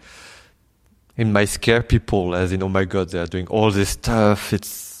everything, it might scare people as in, oh my God, they are doing all this stuff.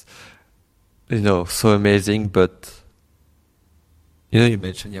 It's, so amazing. But, you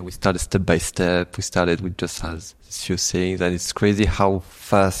mentioned, we started step by step. We started with just a few things, and it's crazy how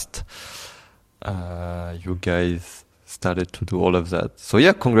fast you guys started to do all of that. So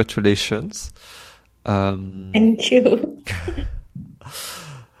yeah, congratulations. Thank you.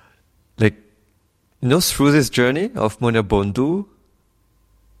 Like, through this journey of Mona Bondu,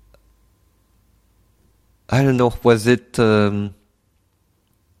 I don't know, was it,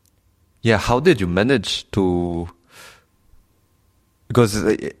 how did you manage to, because,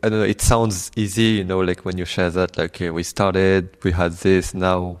 I don't know, it sounds easy, like when you share that, like, okay, we started, we had this,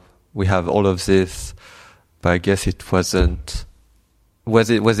 now we have all of this, but I guess it wasn't, was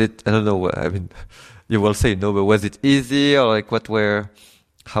it, I don't know, I mean, you will say no, but was it easy, or like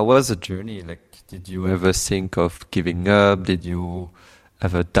how was the journey? Like, did you ever think of giving up? Did you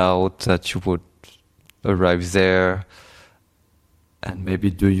ever doubt that you would arrive there? And maybe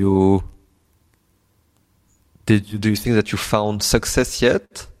do you think that you found success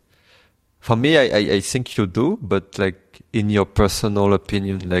yet? For me, I think you do, but like in your personal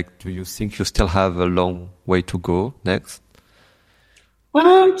opinion, like, do you think you still have a long way to go next?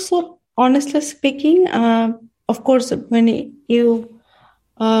 So honestly speaking, of course, when you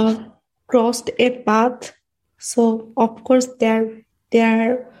crossed a path, so of course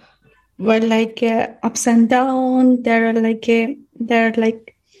there were like ups and downs. There are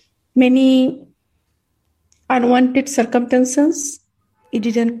like many unwanted circumstances. It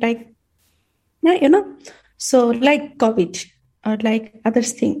didn't like, so like COVID or like other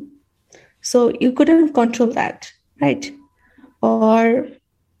thing. So you couldn't control that, right? Or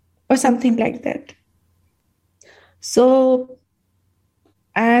something like that. So,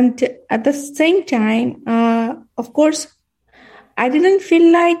 and at the same time, of course, I didn't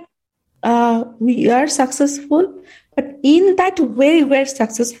feel like we are successful, but in that way we're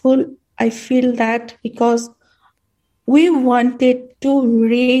successful. I feel that because we wanted to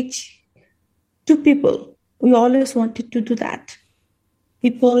reach to people. We always wanted to do that.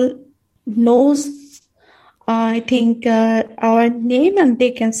 People knows, I think, our name, and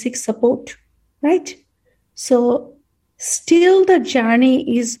they can seek support, right? So still the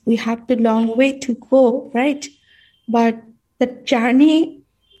journey is, we have a long way to go, right? But the journey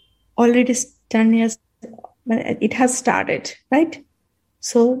already started, it has started, right?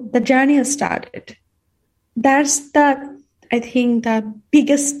 So the journey has started. That's I think, the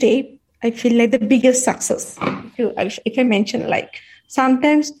biggest step. I feel like the biggest success. If I mention, like,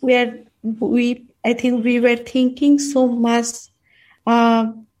 sometimes I think we were thinking so much,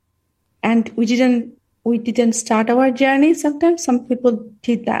 and we didn't start our journey. Sometimes some people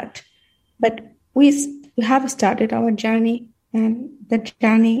did that, but we have started our journey, and the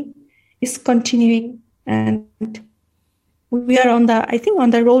journey is continuing, and we are on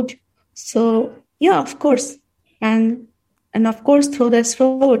the road. So yeah, of course, and of course, through this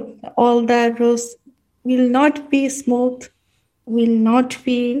road, all the roads will not be smooth, will not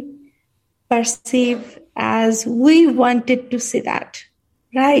be perceived as we wanted to see that,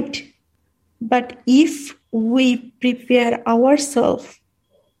 right? But if we prepare ourselves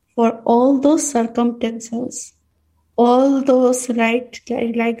for all those circumstances, all those, right,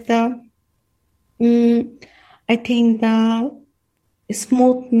 like the, I think the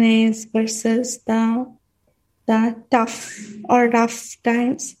smoothness versus the tough or rough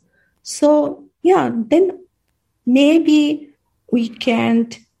times. So yeah, then maybe we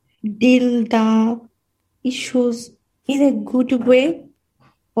can't deal the issues in a good way,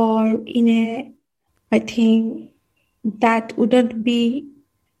 or in a, I think that wouldn't be,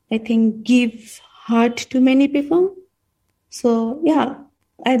 I think, give hurt to many people. So yeah,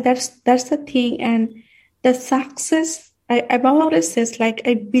 that's the thing. And the success, I've always says, like,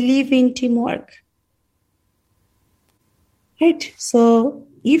 I believe in teamwork. Right? So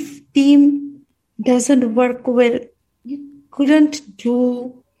if team doesn't work well, you couldn't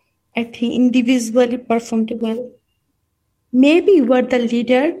do, I think, individually performed well. Maybe you are the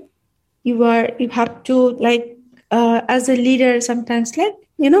leader. You have to, like, as a leader, sometimes, like,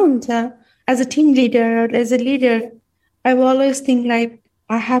 as a team leader or as a leader, I always think, like,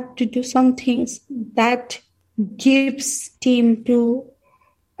 I have to do some things that gives team to,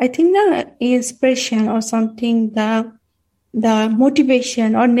 I think, the inspiration or something, the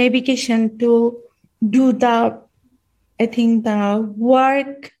motivation or navigation to do the, I think, the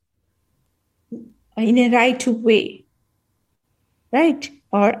work in a right way, right?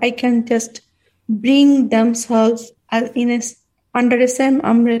 Or I can just bring themselves under the same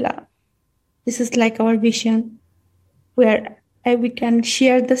umbrella. This is like our vision, where we can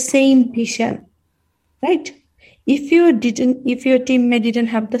share the same vision, right? If your teammate didn't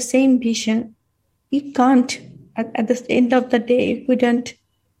have the same vision, you can't, at the end of the day, you couldn't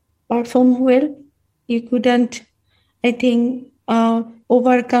perform well. You couldn't, I think,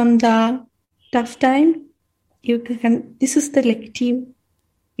 overcome the tough time. This is the, like, team.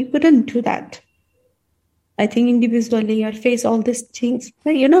 You couldn't do that. I think individually you face all these things.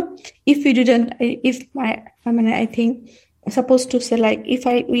 But, if you didn't, I think I'm supposed to say, like,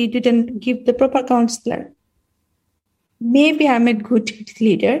 we didn't give the proper counselor, maybe I'm a good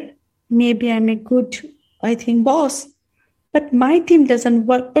leader, maybe I'm a good, I think, boss, but my team doesn't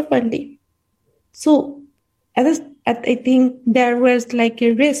work properly. So I think there was, like,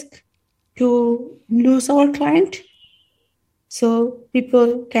 a risk to lose our client. So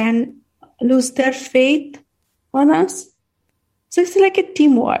people can lose their faith on us. So it's like a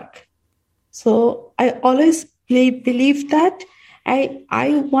teamwork. So I always believe that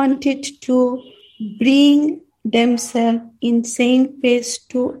I wanted to bring themselves in same place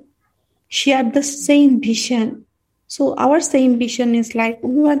to share the same vision. So our same vision is, like,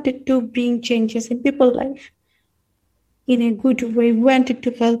 we wanted to bring changes in people's life in a good way. We wanted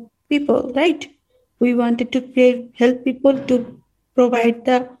to help people, right? We wanted to help people to provide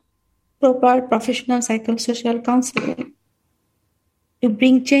the proper professional psychosocial counseling to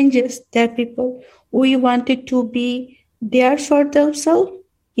bring changes there people. We wanted to be there for themselves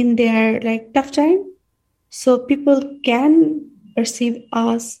in their, like, tough time, so people can perceive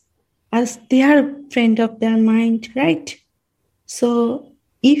us as their friend of their mind, right? So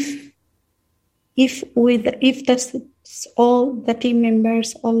if that's all the team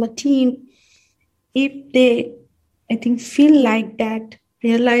members, all the team, if they, I think, feel like that,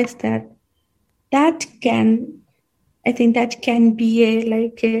 realize that can be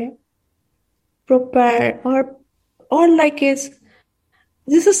a proper, or like this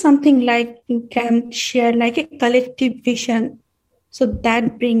is something like you can share, like a collective vision. So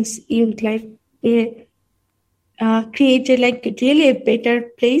that brings you, like, create a, like, really a better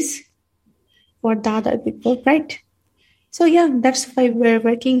place for the other people, right? So yeah, that's why we're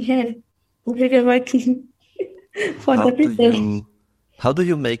working here. We're working for the people. How do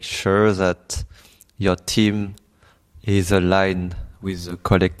you make sure that your team is aligned with the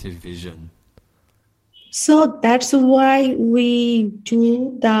collective vision? So that's why we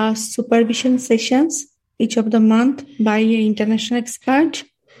do the supervision sessions each of the month by an international expert.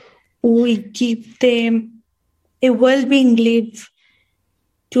 We give them a well-being leave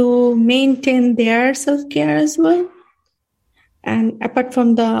to maintain their self-care as well. And apart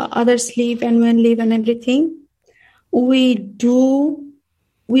from the others leave, annual leave and everything, we do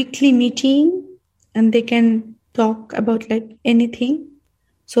weekly meeting and they can talk about, like, anything.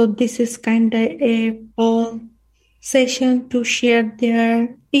 So this is kind of a whole session to share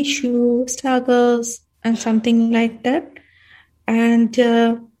their issues, struggles, and something like that. And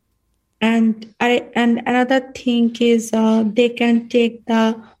another thing is they can take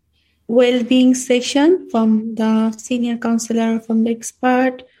the well-being session from the senior counselor, from the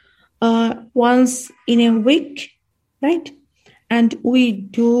expert, once in a week, right? And we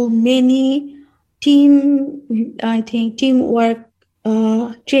do many teamwork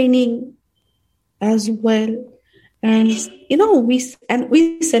training as well. And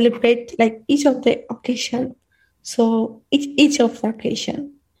we celebrate like each of the occasion. So each of the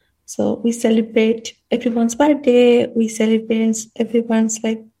occasion. So we celebrate everyone's birthday, we celebrate everyone's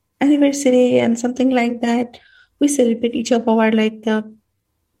like anniversary and something like that. We celebrate each of our like the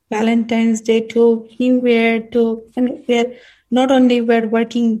Valentine's Day to New Year to, and we're not only we're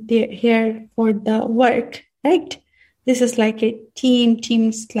working here for the work, right? This is like a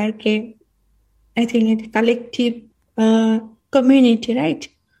team's like I think a collective community, right?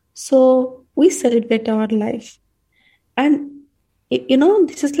 So we celebrate our life. And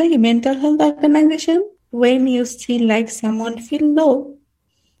this is like a mental health organization. When you see like someone feel low,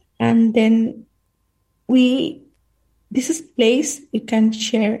 and then this is place you can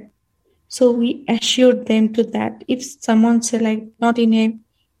share. So we assured them to that. If someone say like not in a,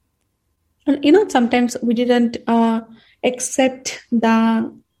 sometimes we didn't accept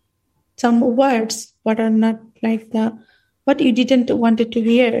some words what are not like what you didn't wanted to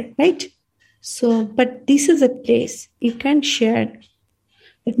hear, right? So, but this is a place you can share.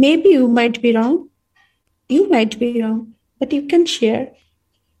 But maybe you might be wrong. You might be wrong, but you can share.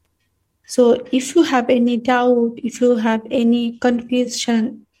 So if you have any doubt, if you have any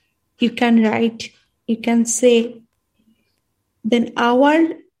confusion, you can write, you can say. Then our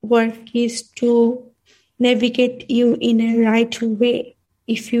work is to navigate you in a right way.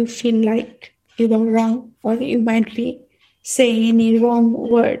 If you feel like you are wrong or you might be saying any wrong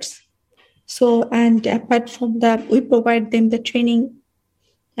words. So, and apart from that, we provide them the training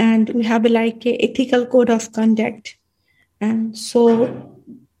and we have like a ethical code of conduct. And so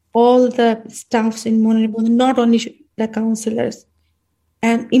all the staffs in Monerbandhu, not only the counselors,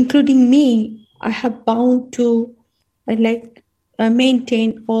 and including me, I have bound to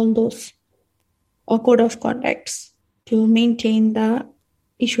maintain all those code of conducts to maintain the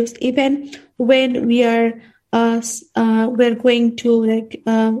issues. Even when we are we're going to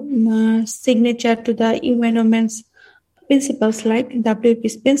signature to the environment's principles, like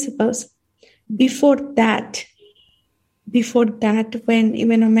WP's principles. Before that, when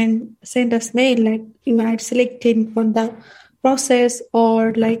environment sent us mail, like you are selected for the process,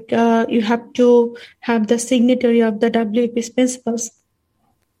 or you have to have the signatory of the WP's principles.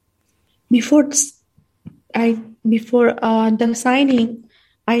 Before the signing,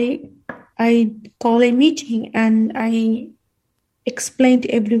 I call a meeting and I explain to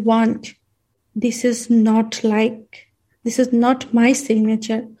everyone, this is not my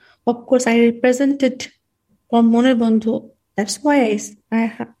signature. Of course, I represented from Monerbandhu. That's why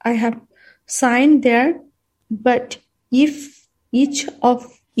I have signed there. But if each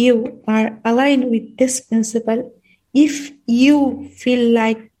of you are aligned with this principle, if you feel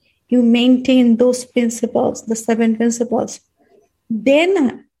like you maintain those principles, the 7 principles,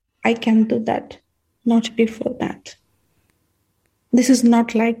 then I can do that, not before that. This is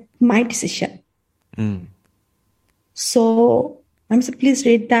not like my decision. Mm. So please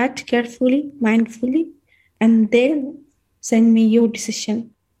read that carefully, mindfully, and then send me your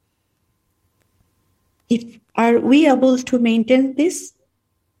decision. Are we able to maintain this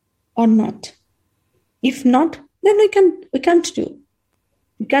or not? If not, then we can't do.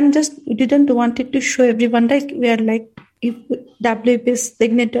 We didn't want it to show everyone like we are like if WP is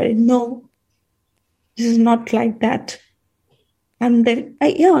signatory. No, this is not like that. And then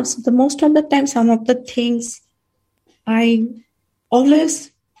so the most of the time, some of the things I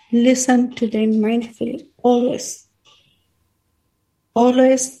always listen to them mindfully, always.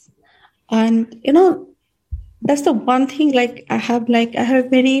 And that's the one thing, like I have a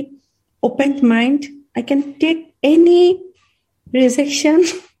very open mind. I can take any rejection,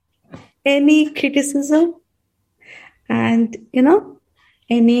 any criticism, and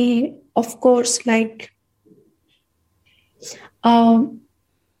any, of course, I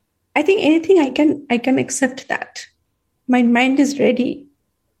think anything I can accept that. My mind is ready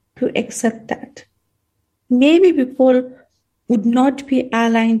to accept that. Maybe people would not be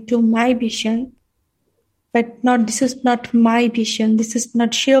aligned to my vision, but this is not my vision. This is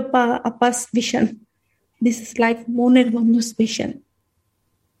not Shilpa Appa's vision. This is like Monerbandhu's vision.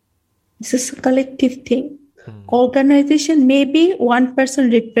 This is a collective thing. Organization, maybe one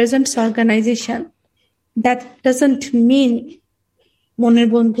person represents organization. That doesn't mean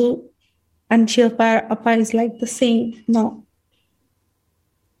Monerbandhu and Shilpa Appa is like the same. No.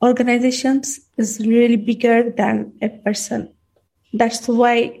 Organizations is really bigger than a person. That's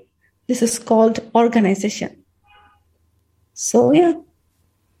why this is called organization. So, yeah.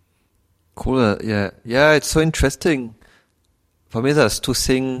 Cool. Yeah. It's so interesting. For me, there's two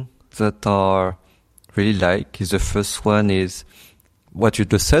things that are really like. Is the first one is what you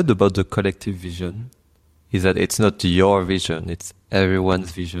just said about the collective vision. Is that it's not your vision, it's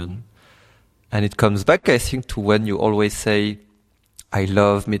everyone's vision, and it comes back, I think, to when you always say, "I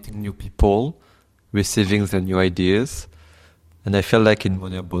love meeting new people, receiving the new ideas," and I feel like in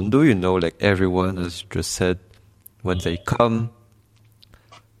Monerbundu, like everyone, as you just said, when they come.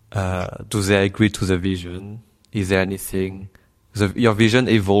 Do they agree to the vision? Is there anything? Your vision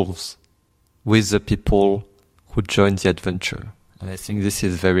evolves with the people who join the adventure. And I think this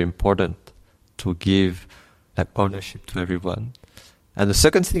is very important to give ownership to everyone. And the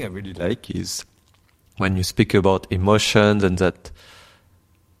second thing I really like is when you speak about emotions and that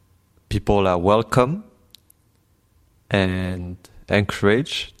people are welcome and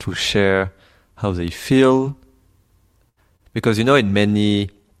encouraged to share how they feel. Because, in many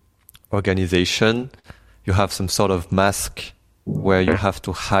organization, you have some sort of mask where you have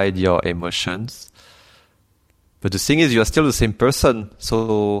to hide your emotions. But the thing is, you are still the same person.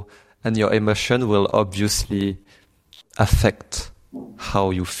 And your emotion will obviously affect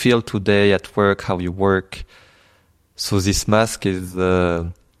how you feel today at work, how you work. So this mask is,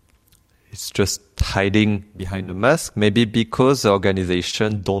 it's just hiding behind the mask. Maybe because the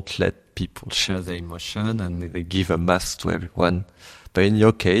organization don't let people share their emotion and they give a mask to everyone. But in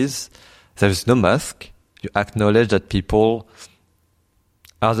your case, there is no mask. You acknowledge that people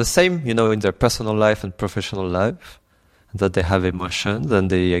are the same, in their personal life and professional life, and that they have emotions and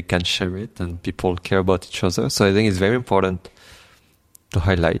they can share it and people care about each other. So I think it's very important to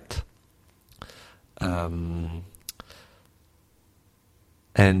highlight. And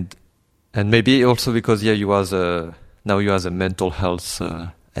maybe also because, you are the mental health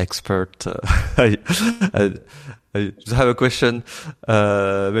expert. I just have a question.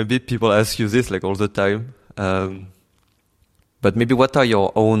 Maybe people ask you this all the time. But maybe what are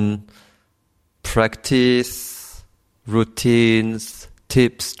your own practice, routines,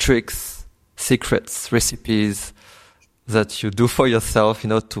 tips, tricks, secrets, recipes that you do for yourself,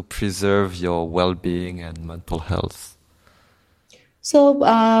 to preserve your well-being and mental health? So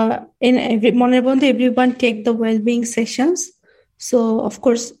in every Monerbundu, everyone take the well-being sessions. So of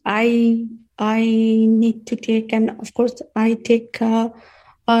course I need to take, and of course I take the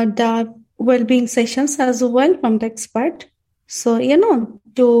well-being sessions as well from the expert. So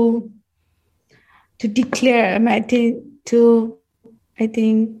to declare, to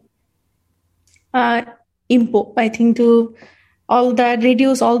all that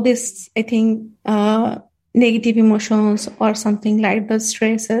reduce all this, negative emotions or something like the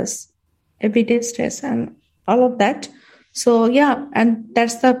stresses, everyday stress and all of that. So yeah, and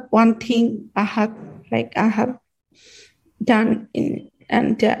that's the one thing I have done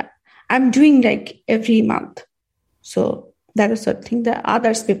I'm doing every month. So that is the thing that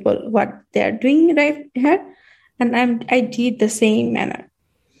others people what they are doing right here, and I did the same manner.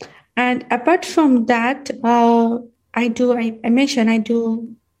 And apart from that, I do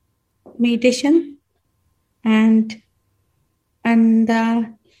meditation and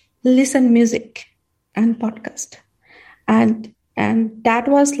listen music and podcast, and that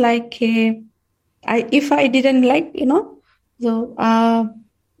was if I didn't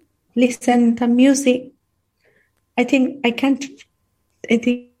listen to music, I think I can't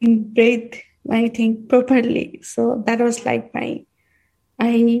breathe properly. So that was my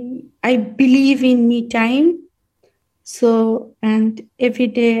I believe in me time. So, and every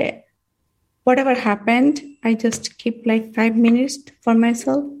day, whatever happened, I just keep 5 minutes for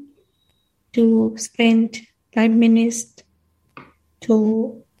myself to spend 5 minutes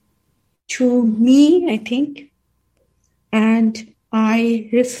to me, I think. And I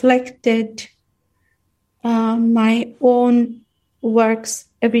reflected my own works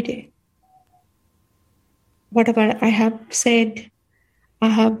every day. Whatever I have said, I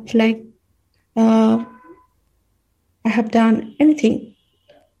have I have done anything,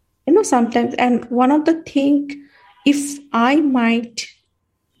 sometimes. And one of the things, if I might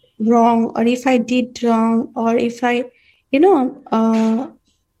wrong, or if I did wrong, or if I,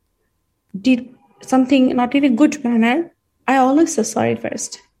 did something not in a good manner, I always say sorry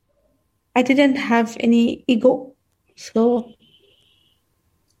first. I didn't have any ego. So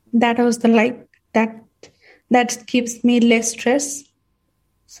that was that gives me less stress.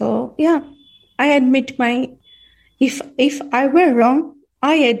 So yeah, I admit if I were wrong,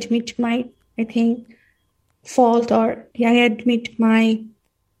 I admit my, fault, or I admit my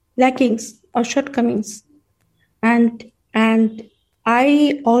lackings or shortcomings. And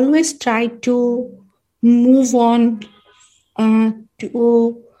I always try to move on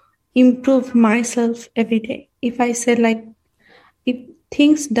to improve myself every day. If I say like, if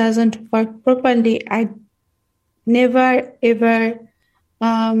things doesn't work properly, I never ever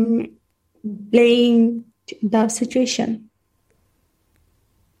blame the situation,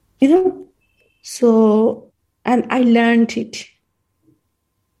 you know. So, and I learned it.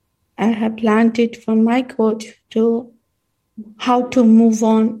 I have learned it from my coach to how to move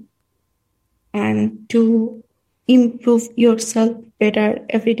on and to improve yourself better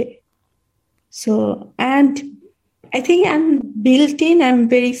every day. So, and I think I'm built in, I'm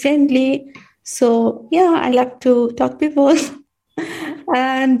very friendly. So, yeah, I love to talk to people.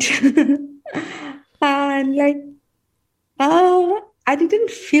 and, and like, I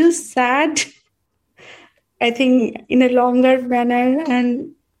didn't feel sad, I think, in a longer manner.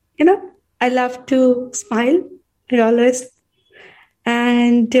 And, I love to smile. I always,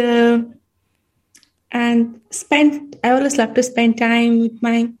 and, I always love to spend time with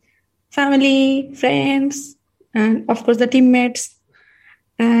my family, friends, and of course the teammates.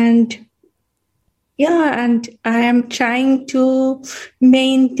 And yeah, and I am trying to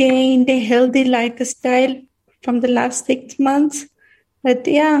maintain a healthy lifestyle from the last 6 months. But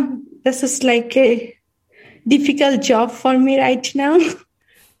yeah, this is like a difficult job for me right now.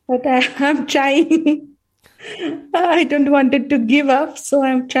 But I'm trying. I don't want it to give up, so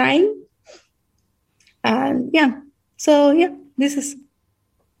I'm trying. And yeah, so yeah, this is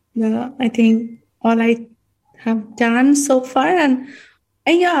I think all I have done so far. And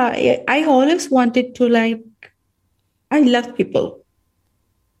yeah, I always wanted to I love people,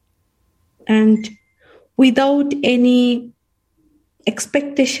 and without any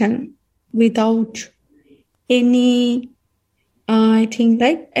expectation, without any, I think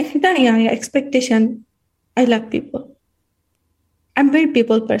expectation. I love people. I'm a very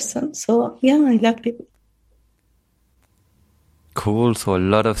people person, so yeah, I love people. Cool. So a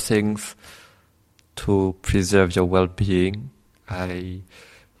lot of things to preserve your well-being. Let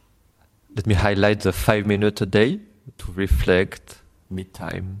me highlight the 5 minutes a day to reflect, me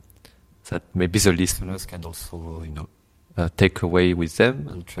time, that maybe the listeners can also, take away with them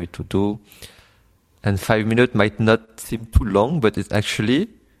and try to do. And 5 minutes might not seem too long, but it's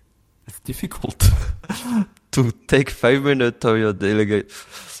difficult to take 5 minutes of your day.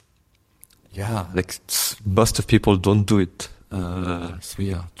 Yeah, most of people don't do it. So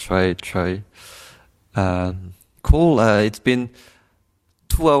yeah, try. Cool. It's been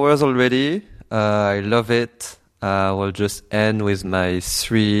 2 hours already. I love it. We'll just end with my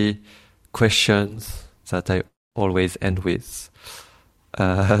 3 questions that I always end with.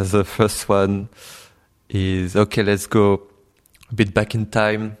 The first one is, okay, let's go a bit back in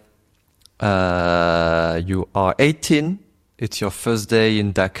time. You are 18. It's your first day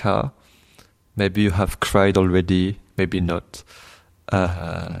in Dakar. Maybe you have cried already, maybe not.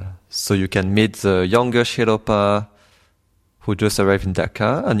 So you can meet the younger Sherpa who just arrived in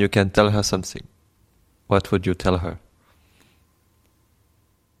Dakar, and you can tell her something. What would you tell her?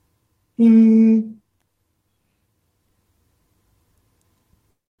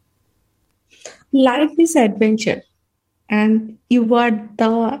 Life is adventure, and you are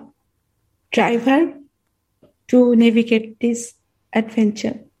the driver to navigate this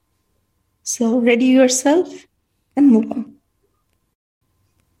adventure. So ready yourself and move on.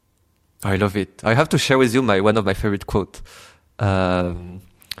 I love it. I have to share with you one of my favorite quotes. It's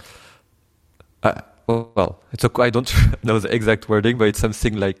okay. I don't know the exact wording, but it's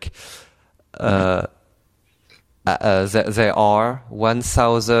something like, there are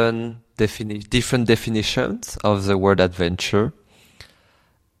 1,000 different definitions of the word adventure.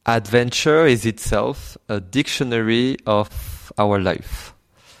 Adventure is itself a dictionary of our life.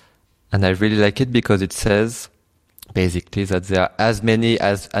 And I really like it because it says, basically, that there are as many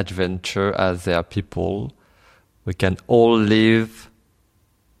as adventure as there are people. We can all live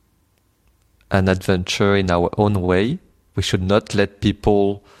an adventure in our own way. We should not let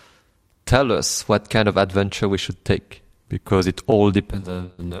people tell us what kind of adventure we should take, because it all depends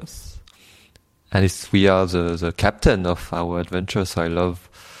on us. And we are the captain of our adventure. So I love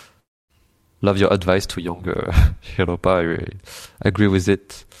your advice to younger Sherpa. I agree with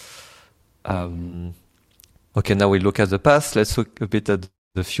it. Okay, now we look at the past. Let's look a bit at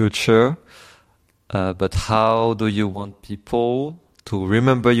the future. But how do you want people to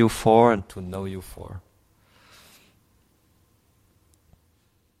remember you for and to know you for?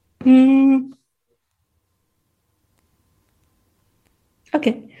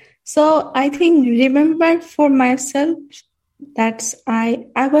 Okay. So I think remember for myself that I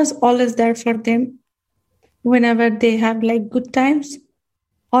was always there for them whenever they have good times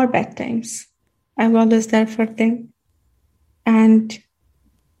or bad times. I'm always there for them. And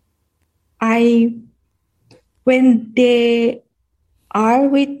when they are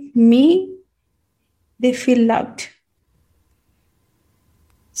with me, they feel loved.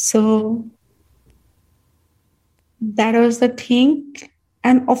 So that was the thing.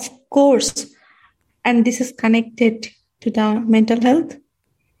 And of course, and this is connected to the mental health.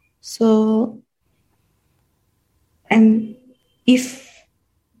 So, and if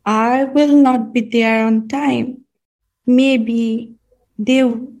I will not be there on time, maybe they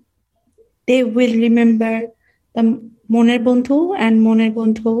will remember the Moner Bondhu, and Moner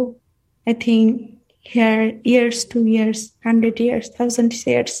Bondhu, I think, here years, 2 years, 100 years, 1,000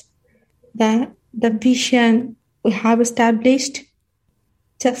 years. The vision we have established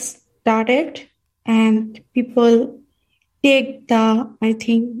just started, and people take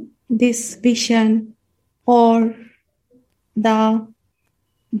this vision or the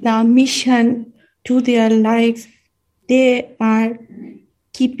mission to their life. They are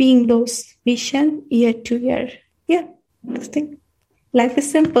keeping those vision year to year. Yeah, I think life is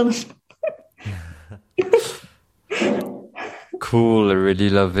simple. Cool, I really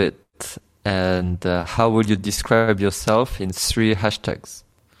love it. And how would you describe yourself in 3 hashtags?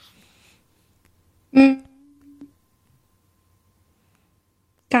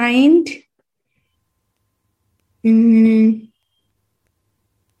 Kind,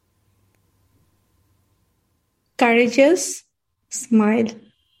 courageous, smile.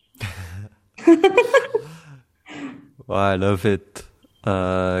 Wow, I love it.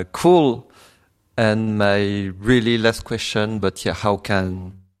 Cool. And my really last question, but yeah, how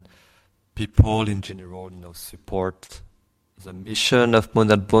can people in general, support the mission of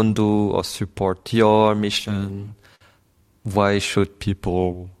Moner Bondhu or support your mission? Why should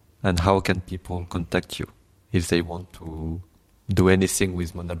people and how can people contact you if they want to do anything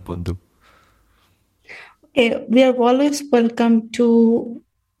with Moner Bondhu? Okay, we are always welcome to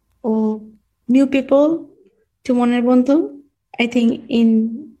new people to Moner Bondhu. I think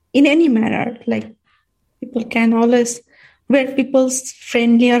in any manner, like people can always, we're people's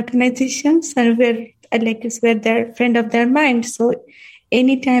friendly organizations, and we're their friend of their mind. So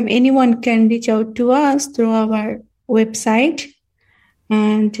anytime anyone can reach out to us through our website,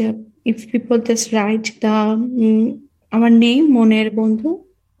 and if people just write our name, Moner Bondhu,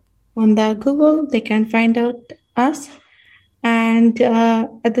 on the Google, they can find out us. And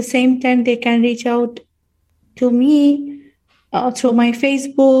at the same time, they can reach out to me through my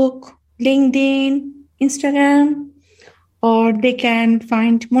Facebook, LinkedIn, Instagram, or they can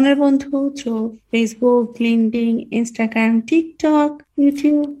find Moner Bondhu through Facebook, LinkedIn, Instagram, TikTok,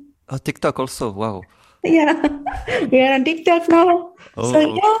 YouTube. Oh, TikTok also, wow. Yeah, we are on TikTok now. Oh. So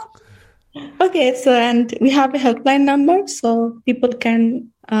yeah. Okay, so and we have a helpline number, so people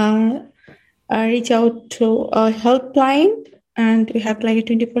can reach out to a helpline, and we have like a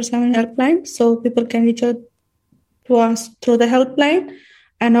 24/7 helpline, so people can reach out to us through the helpline,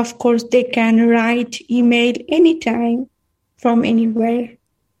 and of course they can write email anytime from anywhere.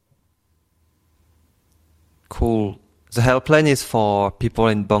 Cool. The helpline is for people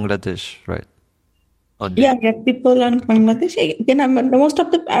in Bangladesh, right? Yeah, people in Bangladesh. Most of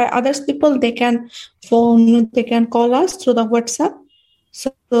the other people, they can phone, they can call us through the WhatsApp.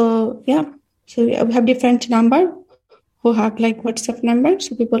 So yeah, so we have different number who have like WhatsApp number,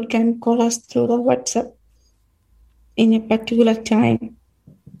 so people can call us through the WhatsApp in a particular time.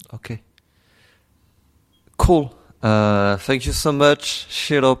 Okay. Cool. Thank you so much,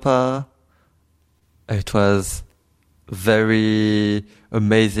 Shiropa. It was very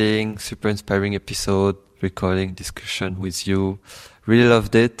amazing, super inspiring episode, recording discussion with you. Really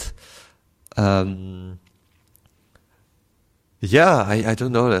loved it. Yeah, I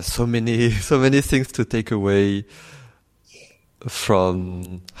don't know. There's so many things to take away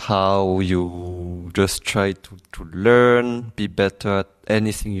from how you just try to learn, be better at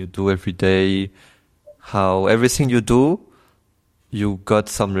anything you do every day. How everything you do, you got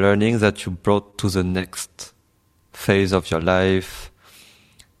some learning that you brought to the next phase of your life,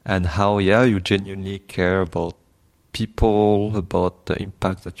 and how, yeah, you genuinely care about people, about the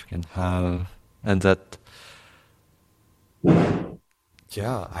impact that you can have, and that,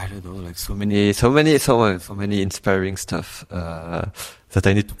 yeah, I don't know, like so many inspiring stuff that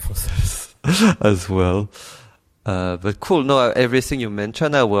I need to process as well. But cool. No, everything you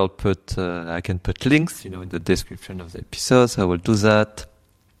mentioned, I will put. I can put links, in the description of the episodes. I will do that.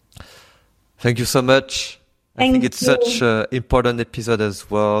 Thank you so much. I think it's such an important episode as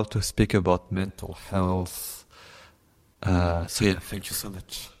well to speak about mental health. So yeah, thank you so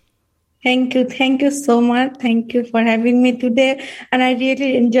much. Thank you so much. Thank you for having me today, and I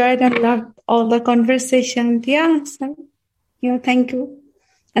really enjoyed and loved all the conversation. Yeah, so, thank you.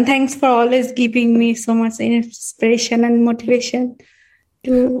 And thanks for always giving me so much inspiration and motivation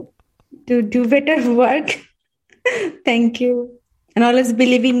to do better work. Thank you. And always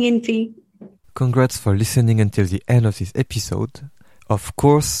believing in me. Congrats for listening until the end of this episode. Of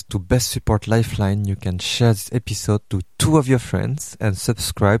course, to best support Lifeline, you can share this episode to 2 of your friends and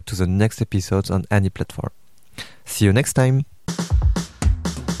subscribe to the next episodes on any platform. See you next time!